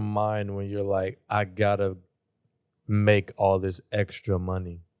through your mind when you're like, I gotta make all this extra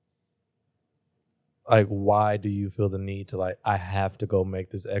money? Like, why do you feel the need to like, I have to go make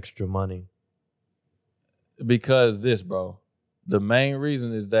this extra money? Because bro, the main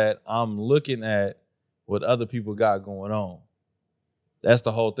reason is that I'm looking at what other people got going on. That's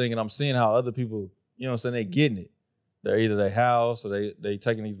the whole thing. And I'm seeing how other people, you know what I'm saying, they getting it. They're either their house or they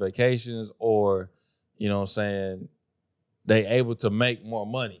taking these vacations, or, you know what I'm saying, they able to make more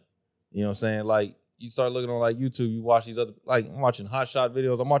money. You know what I'm saying? Like, you start looking on like YouTube, you watch these other, like I'm watching hot shot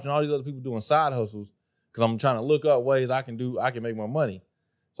videos. I'm watching all these other people doing side hustles because I'm trying to look up ways I can make more money.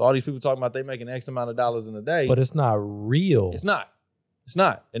 So all these people talking about they making X amount of dollars in a day. But it's not real. It's not.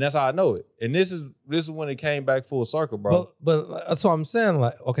 And that's how I know it. And this is when it came back full circle, bro. But that's what I'm saying.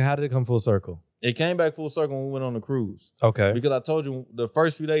 Like, okay, how did it come full circle? It came back full circle when we went on the cruise. Okay. Because I told you the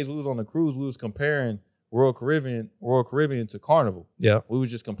first few days we was on the cruise, we was comparing Royal Caribbean to Carnival. Yeah. We was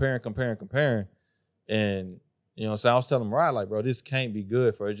just comparing. And, you know, so I was telling him, right, like, bro, this can't be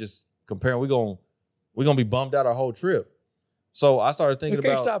good for it. Just comparing. We're gonna be bummed out our whole trip. So I started thinking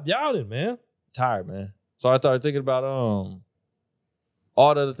about. Stop yawning, man. Tired, man. So I started thinking about all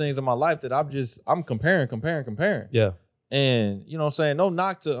the other things in my life that I'm comparing. Yeah. And you know what I'm saying? No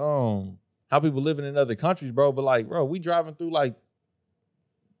knock to how people living in other countries, bro. But like, bro, we driving through like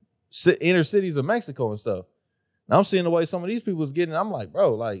inner cities of Mexico and stuff. And I'm seeing the way some of these people is getting. I'm like,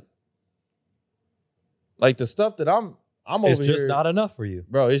 bro, like the stuff that I'm over here. It's just not enough for you,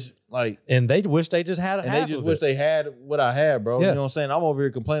 bro. It's like, and they wish they just had. And they just wish they had what I had, bro. Yeah. You know what I'm saying? I'm over here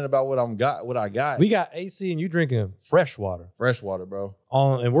complaining about what I got. We got AC, and you drinking fresh water. Fresh water, bro.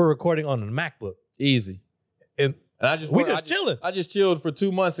 And we're recording on a MacBook. Easy. And I just chilling. I just chilled for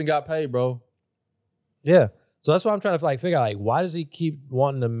 2 months and got paid, bro. Yeah. So that's why I'm trying to figure out, like, why does he keep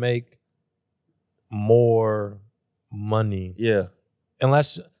wanting to make more money? Yeah.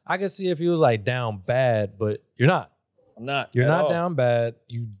 Unless I can see if he was like down bad, but you're not. I'm not. You're not down bad.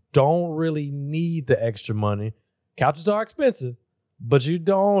 You don't really need the extra money. Couches are expensive, but you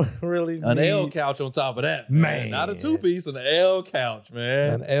don't really An need L couch on top of that, Man. Not a 2-piece, an L couch,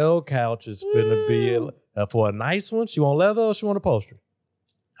 man. an L couch is finna be for a nice one. She want leather or she want upholstery?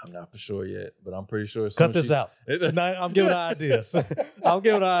 I'm not for sure yet, but I'm pretty sure. Cut this out. No, I'm giving her ideas. I'm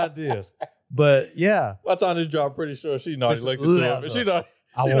giving her ideas. But yeah, By the time this drop, pretty sure she already It's looked into leather. it. She already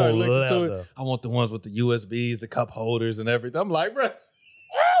I want looked into leather. it. I want the ones with the USBs, the cup holders, and everything. I'm like, bro,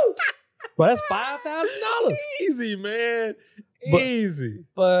 But that's $5,000. easy, man, But- easy.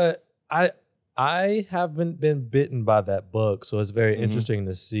 But I haven't been bitten by that bug, so it's very interesting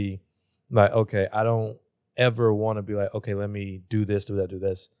to see. Like, okay, I don't ever want to be like, okay, let me do this, do that, do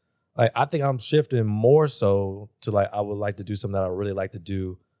this. Like, I think I'm shifting more so to like, I would like to do something that I really like to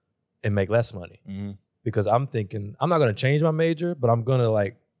do and make less money. Because I'm thinking I'm not going to change my major, but I'm going to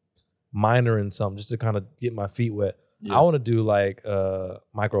like minor in something just to kind of get my feet wet. Yeah. I want to do like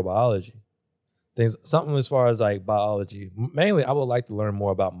microbiology. Something as far as like biology. Mainly, I would like to learn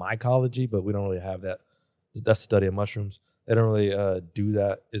more about mycology, but we don't really have that. That's the study of mushrooms. They don't really do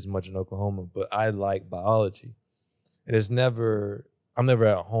that as much in Oklahoma, but I like biology. And I'm never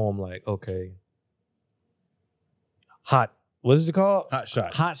at home like, okay, what is it called? Hot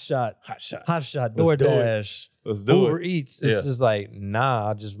shot. Hot shot, Hot shot. DoorDash, Let's do Uber it. Eats. It's Yeah. just like, nah,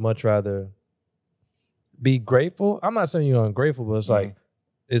 I'd just much rather be grateful. I'm not saying you're ungrateful, but it's like,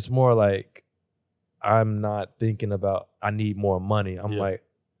 it's more like, I'm not thinking about I need more money. I'm like,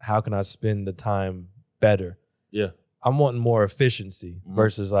 how can I spend the time better? Yeah. I'm wanting more efficiency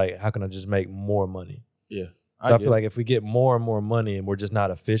versus like, how can I just make more money? Yeah. So I feel like if we get more and more money and we're just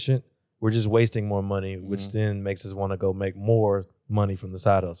not efficient, we're just wasting more money, which then makes us want to go make more money from the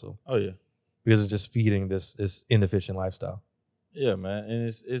side hustle. Oh yeah. Because it's just feeding this inefficient lifestyle. Yeah, man. And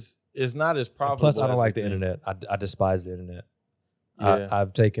it's not as profitable. Plus, I don't as like we the think. internet. I despise the internet. Yeah.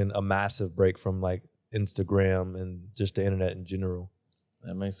 I've taken a massive break from like Instagram and just the internet in general.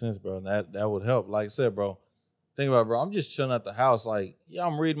 That makes sense, bro. And that would help. Like I said, bro, think about it, bro. I'm just chilling at the house. Like, yeah,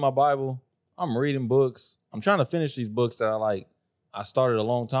 I'm reading my Bible. I'm reading books. I'm trying to finish these books that I started a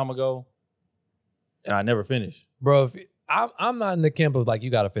long time ago and I never finished. Bro, I'm not in the camp of like, you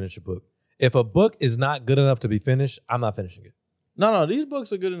got to finish a book. If a book is not good enough to be finished, I'm not finishing it. No, these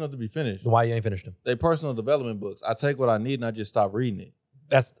books are good enough to be finished. Then why you ain't finished them? They personal development books. I take what I need and I just stop reading it.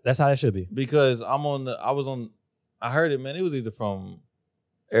 That's how that should be. Because I heard it, man. It was either from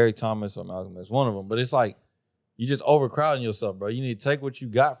Eric Thomas or Malcolm X, one of them. But it's like, you just overcrowding yourself, bro. You need to take what you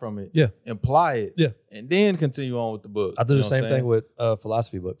got from it, apply it, and then continue on with the book. I do the same thing with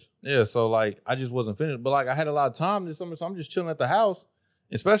philosophy books. Yeah, so like I just wasn't finished. But like I had a lot of time this summer, so I'm just chilling at the house.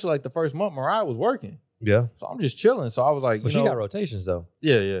 Especially like the first month, Mariah was working. Yeah. So I'm just chilling. So I was like, But she got rotations though.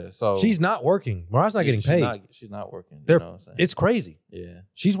 Yeah. So she's not working. Mariah's not getting paid. She's not working. They're- You know what I'm saying? It's crazy. Yeah.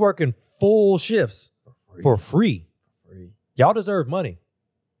 She's working full shifts for free. Y'all deserve money.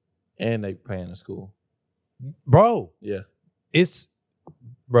 And they paying the school. Bro, Yeah.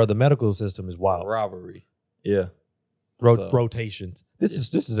 the medical system is wild. Robbery. Yeah. Rotations. This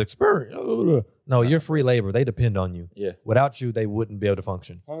is experience. No, you're free labor. They depend on you. Yeah. Without you, they wouldn't be able to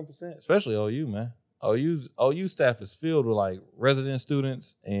function. 100%. Especially OU, man. OU staff is filled with like resident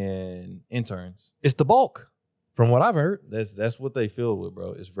students and interns. It's the bulk, from what I've heard. That's what they filled with,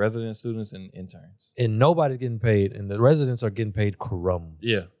 bro. It's resident students and interns. And nobody's getting paid, and the residents are getting paid crumbs.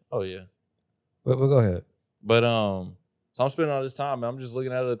 Yeah. Oh yeah. But go ahead. But so I'm spending all this time, man. I'm just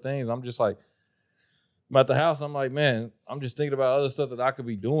looking at other things. I'm just like, I'm at the house. I'm like, man, I'm just thinking about other stuff that I could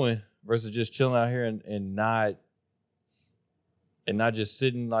be doing versus just chilling out here and not just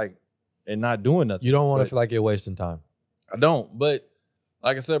sitting like and not doing nothing. You don't want to feel like you're wasting time. I don't. But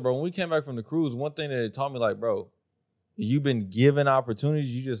like I said, bro, when we came back from the cruise, one thing that it taught me, like, bro, you've been given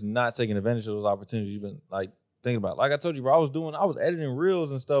opportunities. You just not taking advantage of those opportunities. You've been like thinking about. Like I told you, bro, I was editing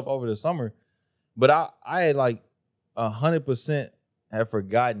reels and stuff over the summer, but I had like 100% have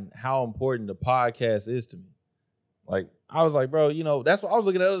forgotten how important the podcast is to me. Like, I was like, bro, that's what I was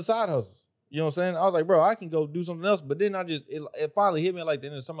looking at other side hustles. You know what I'm saying? I was like, bro, I can go do something else. But then it finally hit me like the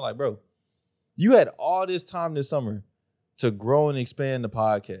end of the summer, like, bro, you had all this time this summer to grow and expand the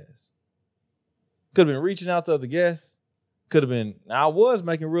podcast. Could have been reaching out to other guests. Could have been, now I was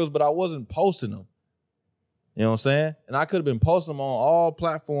making reels, but I wasn't posting them. You know what I'm saying? And I could have been posting them on all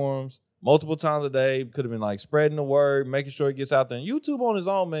platforms multiple times a day. Could have been like spreading the word, making sure it gets out there. And YouTube on its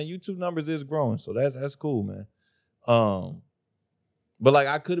own, man, YouTube numbers is growing. So that's cool, man. But like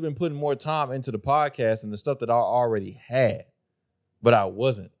I could have been putting more time into the podcast and the stuff that I already had. But I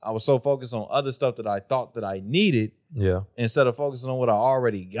wasn't. I was so focused on other stuff that I thought that I needed. Yeah. Instead of focusing on what I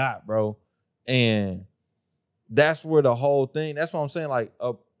already got, bro. And that's where the whole thing, that's what I'm saying. Like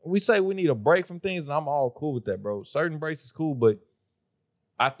we say we need a break from things, and I'm all cool with that, bro. Certain breaks is cool, but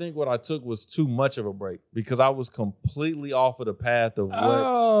I think what I took was too much of a break because I was completely off of the path of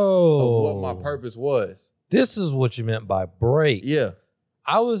what my purpose was. This is what you meant by break. Yeah.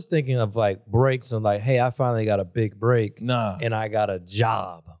 I was thinking of like breaks and like, hey, I finally got a big break. Nah. And I got a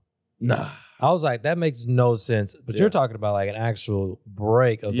job. Nah. I was like, that makes no sense. But you're talking about like an actual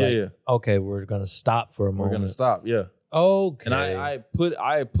break. I was like, okay, we're gonna stop for a moment. We're gonna stop, yeah. Okay. And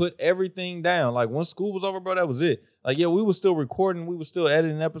I put everything down. Like once school was over, bro, that was it. Like, yeah, we were still recording, we were still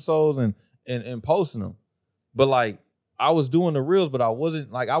editing episodes and posting them. But like I was doing the reels, but I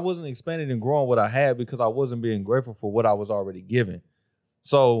wasn't expanding and growing what I had because I wasn't being grateful for what I was already given.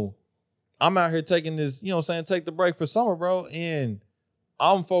 So I'm out here taking this, you know what I'm saying, take the break for summer, bro. And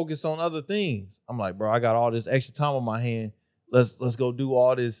I'm focused on other things. I'm like, bro, I got all this extra time on my hand. Let's go do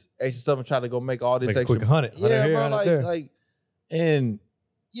all this extra stuff and try to go make all this make extra. A quick 100. Yeah, here,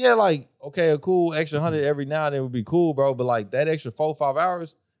 bro, okay, a cool extra 100 every now and then would be cool, bro. But like that extra 4-5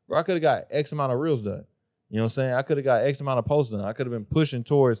 hours, bro, I could have got X amount of reels done. You know what I'm saying? I could have got X amount of posts done. I could have been pushing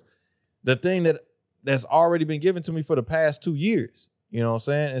towards the thing that's already been given to me for the past 2 years. You know what I'm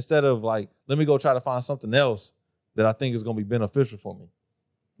saying? Instead of like, let me go try to find something else that I think is going to be beneficial for me.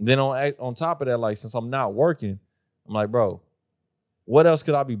 And then on top of that, like, since I'm not working, I'm like, bro, what else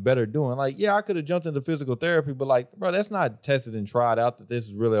could I be better doing? Like, yeah, I could have jumped into physical therapy, but like, bro, that's not tested and tried out that this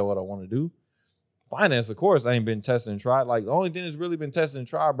is really what I want to do. Finance, of course, ain't been tested and tried. Like, the only thing that's really been tested and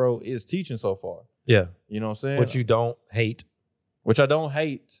tried, bro, is teaching so far. Yeah. You know what I'm saying? Which you don't hate. Which I don't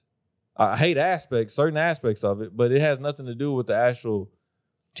hate. I hate certain aspects of it, but it has nothing to do with the actual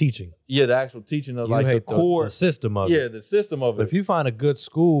teaching. Yeah, the actual teaching of you like hate the core the system of it. Yeah, the system of it. But if you find a good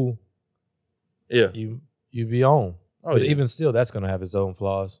school, you be on. Oh, but even still, that's gonna have its own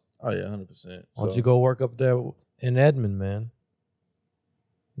flaws. Oh yeah, 100%. Why don't you go work up there in Edmond, man?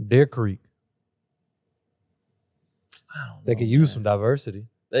 Deer Creek. They could use some diversity.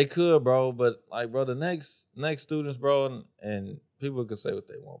 They could, bro, but like, bro, the next students, bro, and people can say what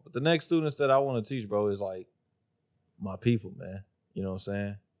they want, but the next students that I want to teach, bro, is like my people, man. You know what I'm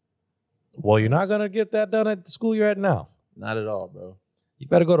saying? Well, you're not gonna get that done at the school you're at now. Not at all, bro. You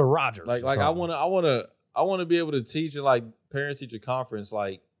better go to Rogers. Like I wanna be able to teach at like parent teacher conference.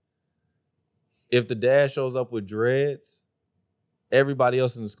 Like, if the dad shows up with dreads, everybody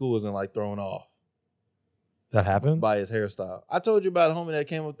else in the school isn't like thrown off. That happened? By his hairstyle. I told you about a homie that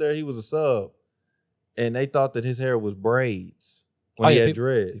came up there. He was a sub, and they thought that his hair was braids when he had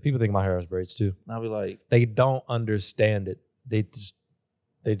dreads. People think my hair is braids too. And I'll be like, they don't understand it. They just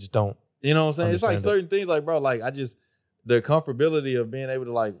don't. You know what I'm saying? It's like certain things, like, bro, like the comfortability of being able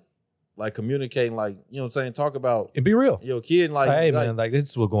to like communicate and like, you know what I'm saying, talk about and be real. Your kid and like, hey man, like this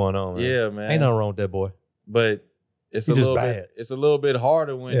is what's going on. Man. Yeah, man. Ain't nothing wrong with that boy. But it's a little bit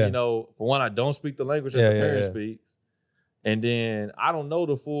harder when, you know, for one, I don't speak the language that the parent speaks. And then I don't know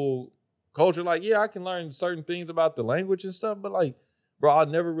the full culture. Like, yeah, I can learn certain things about the language and stuff, but like, bro, I'll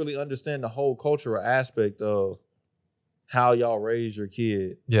never really understand the whole cultural aspect of how y'all raise your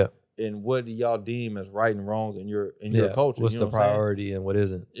kid. Yeah. And what do y'all deem as right and wrong in your culture? What's you know the priority and what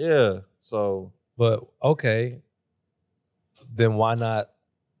isn't? Yeah. So. But okay. Then why not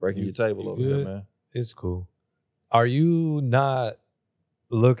breaking your table over here, man? It's cool. Are you not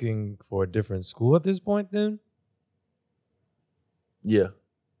looking for a different school at this point then? Yeah.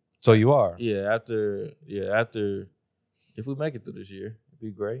 So you are? Yeah, after if we make it through this year, it'd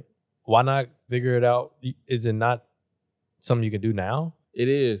be great. Why not figure it out? Is it not something you can do now? It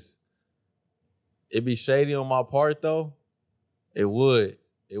is. It'd be shady on my part though. It would.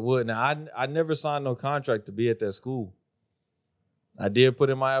 Now I never signed no contract to be at that school. I did put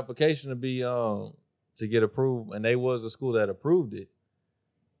in my application to be to get approved, and they was the school that approved it.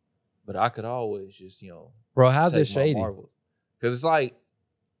 But I could always just, bro, how's it shady? Because it's like,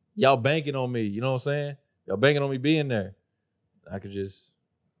 y'all banking on me, you know what I'm saying? Y'all banking on me being there. I could just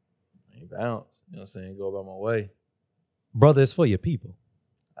bounce, you know what I'm saying, go about my way. Brother, it's for your people.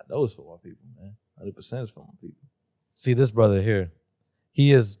 I know it's for my people, man. 100% is for my people. See this brother here.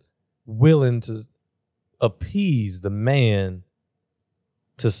 He is willing to appease the man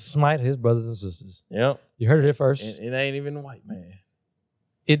to smite his brothers and sisters. Yep. You heard it here first. And it ain't even the white man.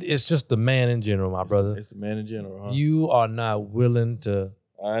 It's just the man in general, my brother. It's the man in general, huh? You are not willing to...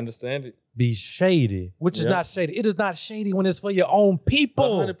 I understand it. Be shady, which is not shady. It is not shady when it's for your own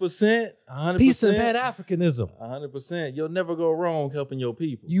people. 100%. 100%. Peace and Pan-Africanism. 100%. You'll never go wrong helping your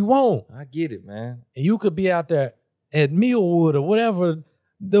people. You won't. I get it, man. And you could be out there at Millwood or whatever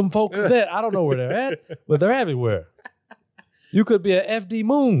them folks at. I don't know where they're at, but they're everywhere. You could be at FD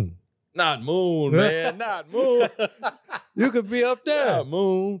Moon Not Moon, man. Not Moon. You could be up there. Not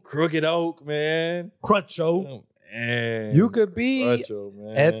Moon. Crooked Oak, man. Crutcho. Oh, man. You could be Crutcho,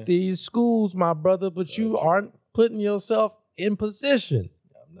 man. at these schools, my brother, but you aren't putting yourself in position.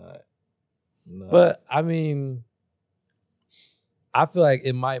 I'm not. But I mean, I feel like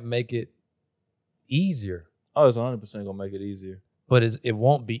it might make it easier. Oh, it's 100% gonna make it easier. But it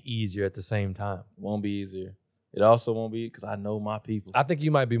won't be easier at the same time. It won't be easier. It also won't be because I know my people. I think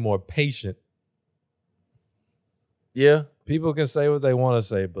you might be more patient. Yeah. People can say what they want to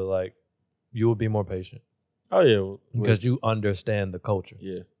say, but like you will be more patient. Oh, yeah. Because you understand the culture.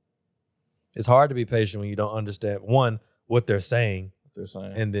 Yeah. It's hard to be patient when you don't understand, one, what they're saying.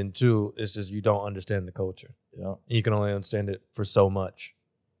 And then two, it's just you don't understand the culture. Yeah. You can only understand it for so much.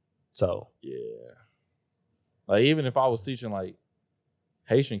 So. Yeah. Like even if I was teaching like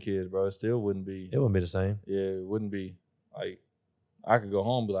Haitian kids, bro, it still wouldn't be. It wouldn't be the same. Yeah, it wouldn't be. Like, I could go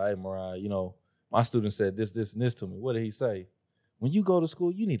home and be like, hey, Mariah, you know, my student said this, and this to me. What did he say? When you go to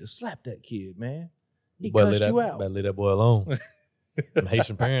school, you need to slap that kid, man. He cussed you out. Better leave that boy alone. Them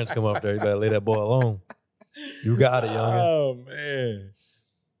Haitian parents come up there, you better leave that boy alone. You got it, youngin. Oh, man.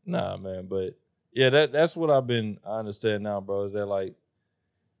 Nah, man, but yeah, that's what I understand now, bro, is that like,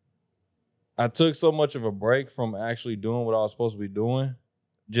 I took so much of a break from actually doing what I was supposed to be doing.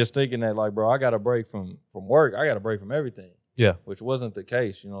 Just thinking that, like, bro, I got a break from work. I got a break from everything. Yeah. Which wasn't the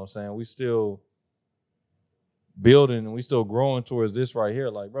case, you know what I'm saying? We still building and we still growing towards this right here.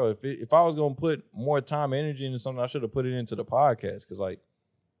 Like, bro, if I was going to put more time and energy into something, I should have put it into the podcast. Because, like,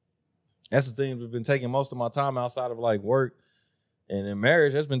 that's the thing that's been taking most of my time outside of, like, work. And in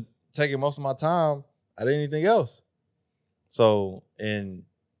marriage, that's been taking most of my time out of anything else. So, and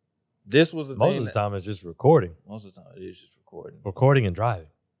this was the most thing. Most of the time, it's just recording. Most of the time, it is just recording. Recording and driving.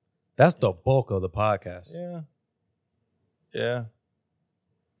 That's the bulk of the podcast. Yeah. Yeah.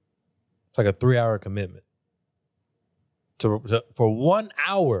 It's like a 3-hour commitment. For 1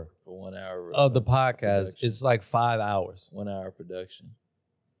 hour. For 1 hour of the podcast, production. It's like 5 hours. 1 hour production.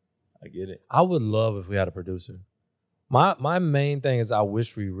 I get it. I would love if we had a producer. My main thing is I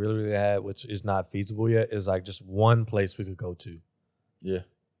wish we really, really had, which is not feasible yet, is like just one place we could go to. Yeah.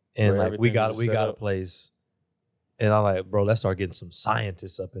 And like we got a place. And I'm like, bro, let's start getting some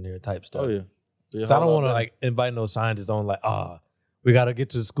scientists up in here type stuff. Oh, yeah. So I don't want to like invite no scientists on like, we got to get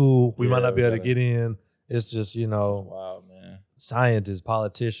to school. We might not be able to get in. It's just, you know, wow, man. Scientists,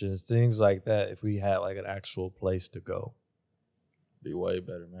 politicians, things like that. If we had like an actual place to go. Be way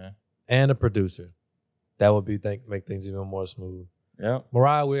better, man. And a producer. That would be make things even more smooth. Yeah.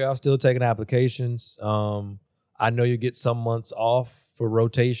 Mariah, we are still taking applications. I know you get some months off for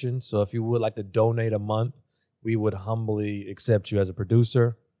rotation. So if you would like to donate a month, we would humbly accept you as a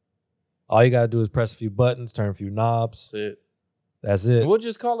producer. All you got to do is press a few buttons, turn a few knobs. That's it. We'll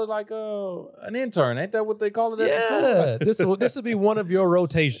just call it like an intern. Ain't that what they call it? Yeah. This will be one of your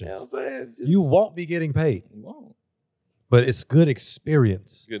rotations. You know what I'm saying? You won't be getting paid. You won't. But it's good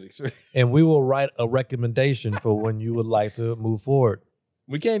experience. Good experience. And we will write a recommendation for when you would like to move forward.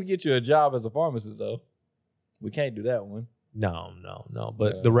 We can't get you a job as a pharmacist, though. We can't do that one. No.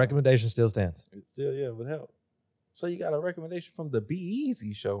 But the recommendation still stands. It still, would help. So you got a recommendation from the Be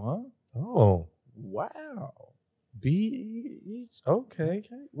Eazy show, huh? Oh. Wow. Be okay.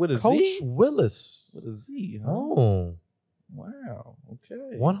 With a Coach Z? Willis. With a Z, huh? Oh. Wow.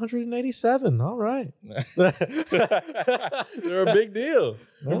 Okay. 187. All right. They're a big deal.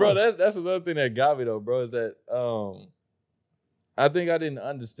 Oh. Bro, that's another thing that got me though, bro, is that I think I didn't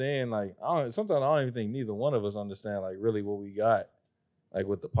understand, like, sometimes I don't even think neither one of us understand like really what we got like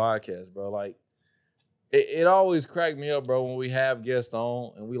with the podcast, bro. Like it always cracked me up, bro, when we have guests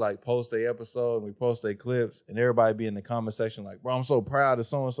on and we like post a episode and we post a clips and everybody be in the comment section like, bro, I'm so proud of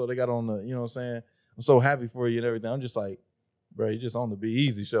so-and-so they got on the, you know what I'm saying? I'm so happy for you and everything. I'm just like, bro, you just on the Be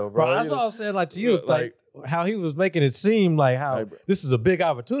Eazy show, bro. That's what I was saying, like to you, like how he was making it seem like how this is a big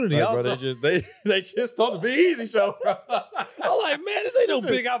opportunity. Like, bro, they just on the Be Eazy show, bro. I'm like, man, this ain't no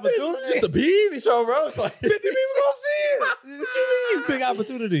big opportunity. It's just the Be Eazy show, bro. It's like 50 people gonna see it. What you mean, big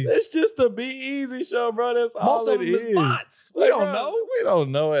opportunity? It's just the Be Eazy show, bro. That's most all of it them is bots. We don't know. We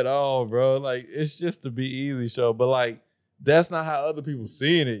don't know at all, bro. Like it's just the Be Eazy show, but like. That's not how other people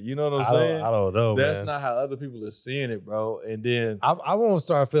seeing it. You know what I'm saying? I don't know, That's man. not how other people are seeing it, bro. And then I won't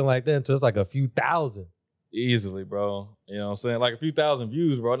start feeling like that until it's like a few thousand. Easily, bro. You know what I'm saying? Like a few thousand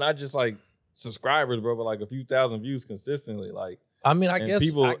views, bro. Not just like subscribers, bro, but like a few thousand views consistently. Like, I mean, I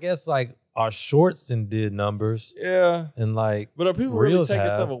guess like our shorts did numbers. Yeah. And like, but are people really taking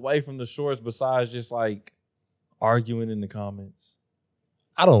stuff away from the shorts besides just like arguing in the comments?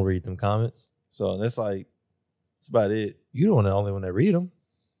 I don't read them comments. So that's like, that's about it. You don't the only one that read them.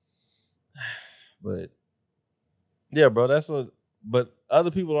 But yeah, bro, that's what. But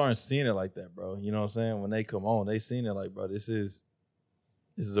other people aren't seeing it like that, bro. You know what I'm saying? When they come on, they seen it like, bro, this is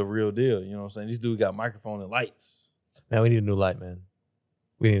a real deal. You know what I'm saying? These dudes got microphone and lights. Man, we need a new light, man.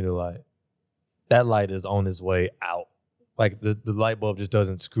 We need a new light. That light is on its way out. Like the light bulb just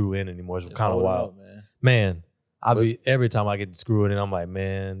doesn't screw in anymore. It's kind of wild. Up, man, every time I get to screw it in, I'm like,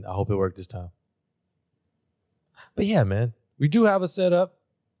 man, I hope it worked this time. But yeah, man, we do have a setup.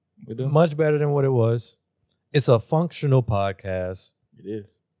 We do. Much better than what it was. It's a functional podcast. It is.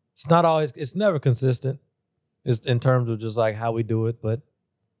 It's never consistent. It's in terms of just like how we do it, but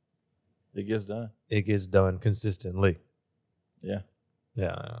it gets done. It gets done consistently. Yeah.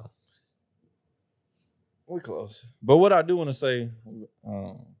 Yeah. We're close. But what I do want to say,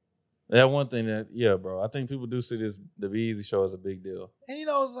 that one thing that, yeah, bro, I think people do see the Be Eazy show as a big deal. And you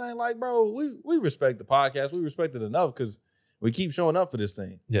know what I'm saying? Like, bro, we respect the podcast. We respect it enough because we keep showing up for this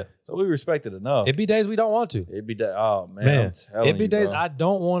thing. Yeah. So we respect it enough. It be days we don't want to. It be days. Oh, man. It be days bro. I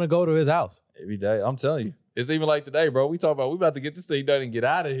don't want to go to his house. It be days. I'm telling you. It's even like today, bro. We about to get this thing done and get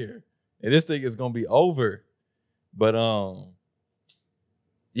out of here. And this thing is going to be over. But,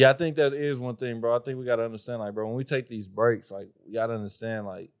 yeah, I think that is one thing, bro. I think we got to understand, like, bro, when we take these breaks, like, we got to understand,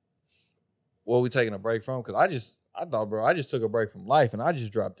 like, what we taking a break from. Because I thought, bro, I just took a break from life and I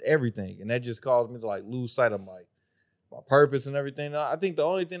just dropped everything. And that just caused me to, like, lose sight of, like, my purpose and everything. I think the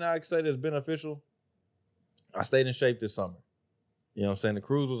only thing I can say that's beneficial, I stayed in shape this summer. You know what I'm saying? The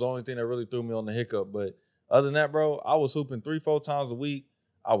cruise was the only thing that really threw me on the hiccup. But other than that, bro, I was hooping 3-4 times a week.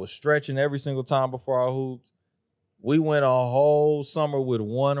 I was stretching every single time before I hooped. We went a whole summer with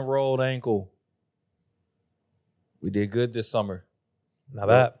one rolled ankle. We did good this summer. Not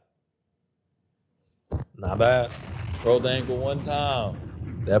bad. Not bad. Rolled the ankle one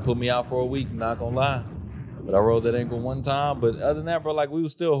time. That put me out for a week, I'm not gonna lie. But I rolled that ankle one time. But other than that, bro, like we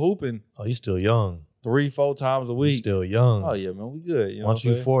was still hooping. Oh, you still young. 3-4 times a week. You still young. Oh, yeah, man, we good. You know Once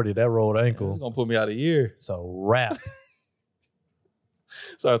you 40, that rolled ankle. It's gonna put me out a year. It's a wrap.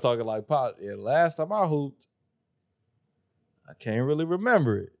 Started talking like Pop. Yeah, last time I hooped, I can't really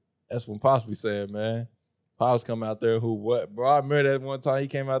remember it. That's when Pops be saying, man. Pops come out there and hoop. What, bro? I remember that one time he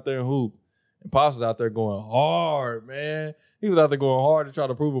came out there and hoop. And Pops was out there going hard, man. He was out there going hard to try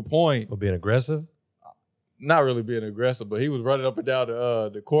to prove a point. For being aggressive? Not really being aggressive, but he was running up and down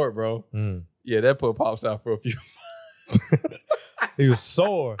the court, bro. Yeah, that put Pops out for a few months. He was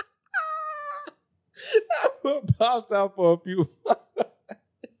sore. That put Pops out for a few months.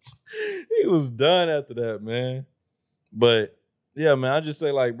 He was done after that, man. But yeah, man, I just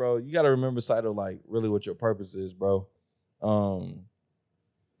say, like, bro, you got to remember sight of, like, really what your purpose is, bro. I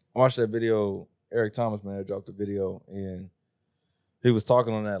watched that video. Eric Thomas, man, dropped a video, and he was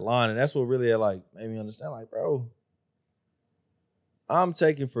talking on that line, and that's what really, like, made me understand, like, bro, I'm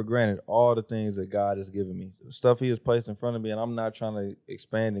taking for granted all the things that God has given me, the stuff he has placed in front of me, and I'm not trying to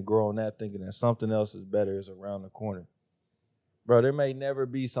expand and grow on that, thinking that something else is better is around the corner. Bro, there may never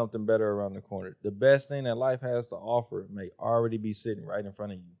be something better around the corner. The best thing that life has to offer may already be sitting right in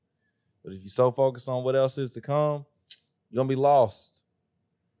front of you. But if you're so focused on what else is to come, you're going to be lost.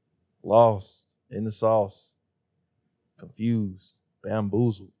 Lost in the sauce. Confused.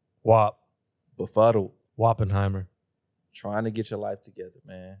 Bamboozled. Wop. Befuddled. Woppenheimer. Trying to get your life together,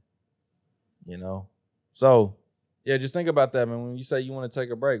 man. You know? So, yeah, just think about that, man. When you say you want to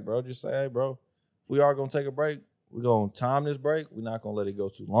take a break, bro, just say, hey, bro, if we are going to take a break, we're going to time this break. We're not going to let it go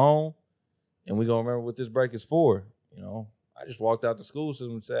too long. And we're going to remember what this break is for. You know, I just walked out the school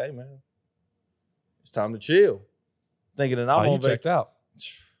system and said, hey, man, it's time to chill. Thinking that I'm on checked out.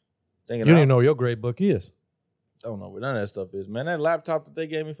 Thinking you don't even know where your grade book is. I don't know where none of that stuff is, man. That laptop that they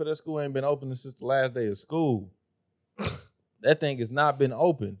gave me for that school ain't been open since the last day of school. That thing has not been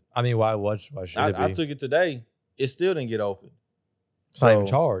open. I mean, why should it be? I took it today. It still didn't get open. It's not even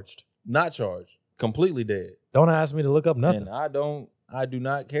charged. Not charged. Completely dead. Don't ask me to look up nothing. And I do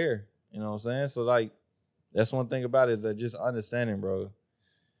not care. You know what I'm saying? So, like, that's one thing about it is that just understanding, bro.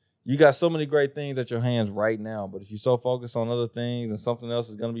 You got so many great things at your hands right now, but if you're so focused on other things and something else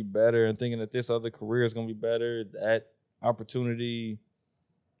is going to be better and thinking that this other career is going to be better, that opportunity,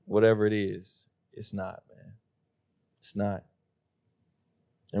 whatever it is, it's not, man. It's not.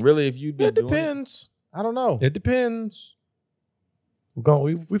 And really, if you'd be it depends. I don't know. It depends. We're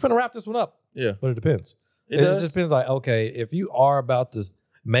finna wrap this one up. Yeah. But it depends. It does. just depends, like, okay, if you are about to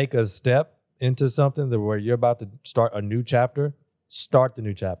make a step into something where you're about to start a new chapter, start the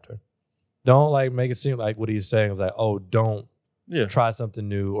new chapter. Don't, like, make it seem like what he's saying is like, oh, don't try something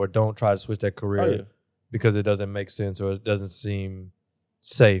new or don't try to switch that career because it doesn't make sense or it doesn't seem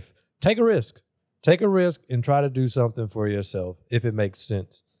safe. Take a risk. Take a risk and try to do something for yourself if it makes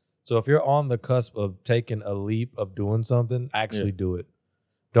sense. So if you're on the cusp of taking a leap of doing something, actually do it.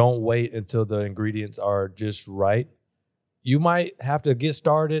 Don't wait until the ingredients are just right. You might have to get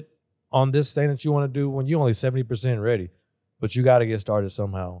started on this thing that you want to do when you're only 70% ready, but you got to get started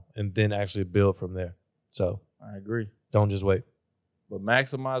somehow and then actually build from there. So I agree. Don't just wait. But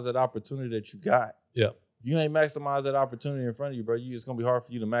maximize that opportunity that you got. Yeah. If you ain't maximize that opportunity in front of you, bro, it's going to be hard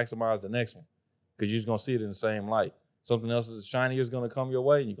for you to maximize the next one because you're just going to see it in the same light. Something else is shinier is going to come your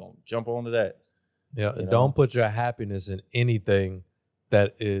way and you're going to jump onto that. Yeah. And don't put your happiness in anything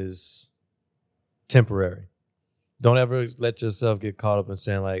that is temporary. Don't ever let yourself get caught up in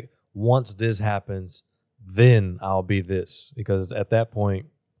saying like, once this happens, then I'll be this. Because at that point,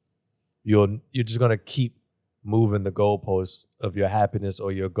 you're just going to keep moving the goalposts of your happiness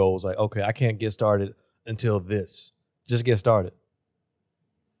or your goals. Like, okay, I can't get started until this. Just get started.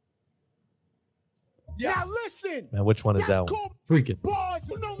 Now listen. Man, which one is that one? Freaking.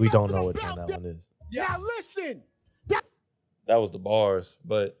 We don't know which one that one is. Now listen. That was the bars,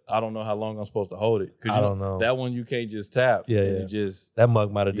 but I don't know how long I'm supposed to hold it. I don't know. That one you can't just tap. Yeah, You just that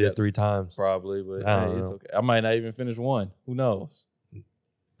mug might have did 3 times. probably, but I don't hey, it's know. okay. I might not even finish one. Who knows?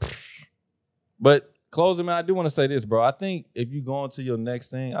 But closing, man, I do want to say this, bro. I think if you go into your next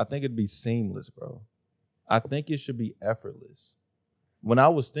thing, I think it'd be seamless, bro. I think it should be effortless. When I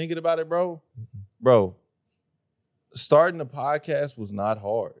was thinking about it, bro, starting a podcast was not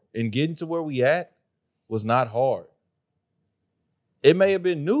hard. And getting to where we at was not hard. It may have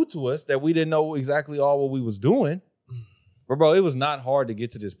been new to us that we didn't know exactly all what we was doing. But, bro, it was not hard to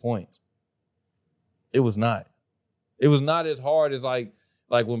get to this point. It was not. It was not as hard as, like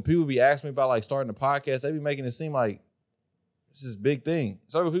when people be asking me about, like, starting a podcast, they be making it seem like this is a big thing.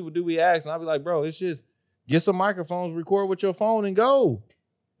 Certain people do be asking, and I'll be like, bro, it's just get some microphones, record with your phone, and go.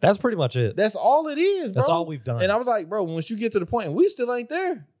 That's pretty much it. That's all it is, bro. That's all we've done. And I was like, bro, once you get to the point, and we still ain't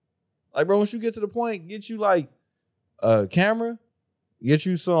there. Like, bro, once you get to the point, get you, like, a camera, get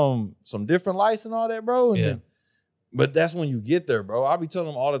you some different lights and all that, bro. And then, but that's when you get there, bro. I'll be telling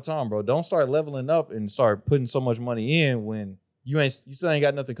them all the time, bro, don't start leveling up and start putting so much money in when you still ain't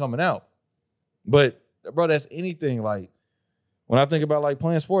got nothing coming out. But, bro, that's anything. Like, when I think about, like,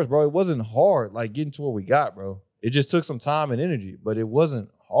 playing sports, bro, it wasn't hard, like, getting to where we got, bro. It just took some time and energy, but it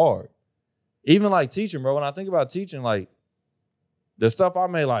wasn't hard. Even, like, teaching, bro, when I think about teaching, like, the stuff I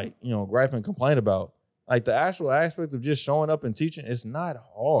may, like, gripe and complain about, like, the actual aspect of just showing up and teaching, it's not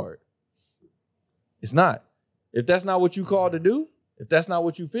hard. It's not. If that's not what you called to do, if that's not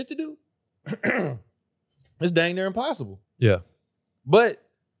what you fit to do, it's dang near impossible. Yeah. But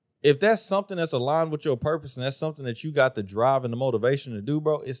if that's something that's aligned with your purpose and that's something that you got the drive and the motivation to do,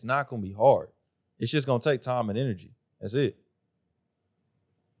 bro, it's not going to be hard. It's just going to take time and energy. That's it.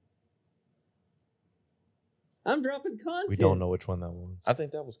 I'm dropping content. We don't know which one that was. I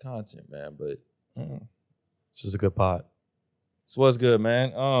think that was content, man, but This is a good pod. this was good,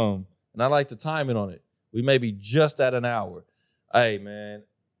 man. And I like the timing on it. We may be just at an hour. Hey, man,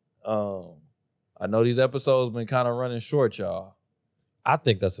 I know these episodes been kind of running short, y'all. I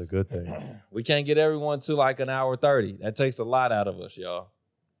think that's a good thing. We can't get everyone to like an hour 30. That takes a lot out of us, y'all.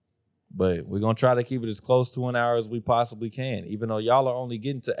 But we're going to try to keep it as close to an hour as we possibly can, even though y'all are only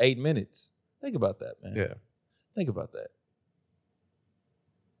getting to 8 minutes. Think about that, man. Yeah. Think about that.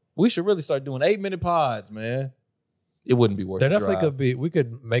 We should really start doing 8-minute pods, man. It wouldn't be worth There the definitely drive. could be. We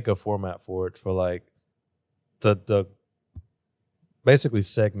could make a format for it for like the basically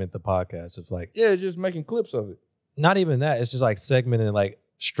segment the podcast. It's like Yeah, just making clips of it. not even that. It's just like segmenting like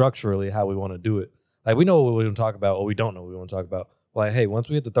structurally how we want to do it. Like we know what we want to talk about, or we don't know what we want to talk about. Like, hey, once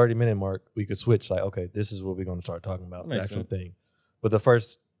we hit the 30-minute mark, we could switch. Like, okay, this is what we're going to start talking about, the Makes actual sense. thing. But the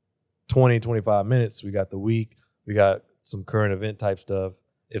first 20, 25 minutes, we got the week, we got some current event type stuff.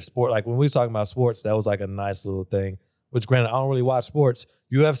 If sport, like when we was talking about sports, that was like a nice little thing. Which, granted, I don't really watch sports.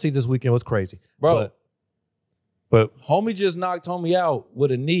 UFC this weekend was crazy, Bro. But Homie just knocked homie out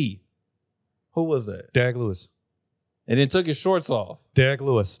with a knee. Who was that? Derek Lewis. And then took his shorts off. Derek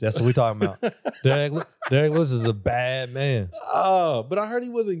Lewis. That's what we talking about. Derek Lewis is a bad man. Oh, but I heard he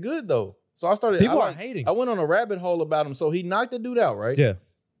wasn't good, though. So I started. People I are hating. I went on a rabbit hole about him. So he knocked the dude out, right? Yeah.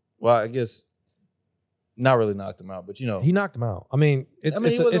 Well, I guess not really knocked him out, but He knocked him out. I mean, it's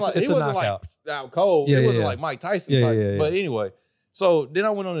he a wasn't knockout. like out cold. Yeah, it yeah, wasn't yeah. like Mike Tyson Yeah, type. yeah, yeah. But anyway, so then I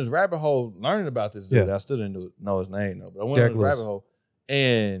went on this rabbit hole learning about this dude. Yeah. I still didn't know his name though. But I went Derek on this Lewis. rabbit hole,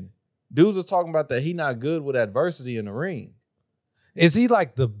 and dudes are talking about that he not good with adversity in the ring. Is he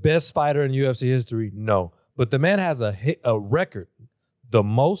like the best fighter in UFC history? No. But the man has a record, the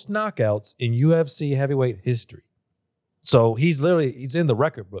most knockouts in UFC heavyweight history. So he's in the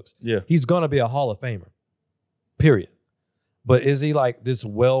record books. Yeah. He's going to be a Hall of Famer, period. But is he like this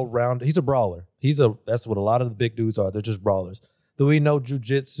well-rounded? He's a brawler. That's what a lot of the big dudes are. They're just brawlers. Do we know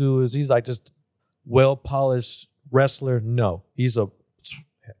jujitsu? Is he's like just well-polished wrestler? No. He's a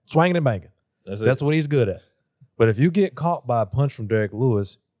swinging and banging. That's what he's good at. But if you get caught by a punch from Derek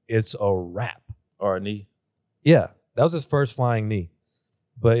Lewis, it's a wrap. Or a knee. Yeah. That was his first flying knee.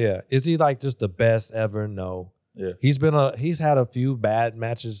 But yeah, is he like just the best ever? No. Yeah. He's had a few bad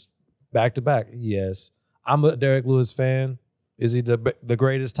matches back to back. Yes. I'm a Derek Lewis fan. Is he the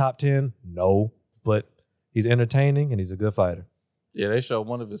greatest top 10? No. But he's entertaining and he's a good fighter. Yeah, they showed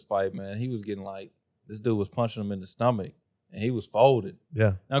one of his fight, man. He was getting like, this dude was punching him in the stomach and he was folded.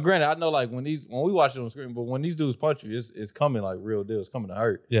 Yeah. Now, granted, I know like when we watch it on screen, but when these dudes punch you, it's coming like real deal. It's coming to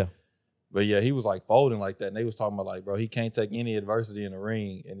hurt. Yeah. But yeah, he was like folding like that. And they was talking about like, bro, he can't take any adversity in the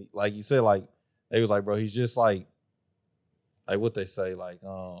ring. And like you said, like, they was like, bro, he's just like what they say, like,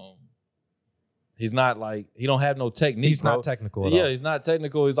 he's not like, he don't have no technique. He's bro. not technical at all. Yeah, he's not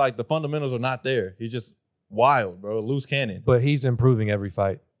technical. He's like, the fundamentals are not there. He's just wild, bro. Loose cannon. But he's improving every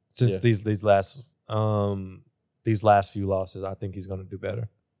fight since these last few losses. I think he's going to do better.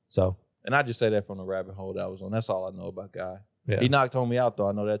 So, and I just say that from the rabbit hole that I was on. That's all I know about Guy. yeah. He knocked homie out though.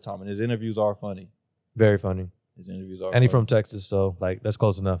 I know that time, and his interviews are funny. Very funny. His interviews are. And funny. he's from Texas, so like that's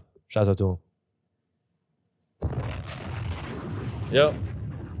close enough. Shout out to him. Yep.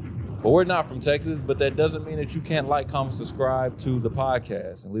 But we're not from Texas, but that doesn't mean that you can't like, comment, subscribe to the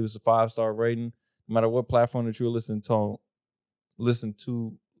podcast and leave us a 5-star rating, no matter what platform that you're listening to. Listen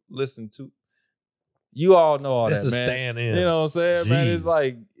to. You all know all This that, is man. staying in. You know what I'm saying, man? It's Jeez.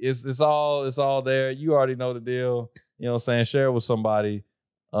 like it's all there. You already know the deal. You know what I'm saying? Share it with somebody.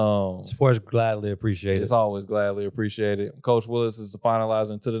 Sports gladly appreciate It's it. always gladly appreciated. Coach Willis is the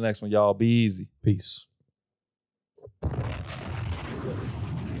finalizer. Until the next one, y'all be easy. Peace.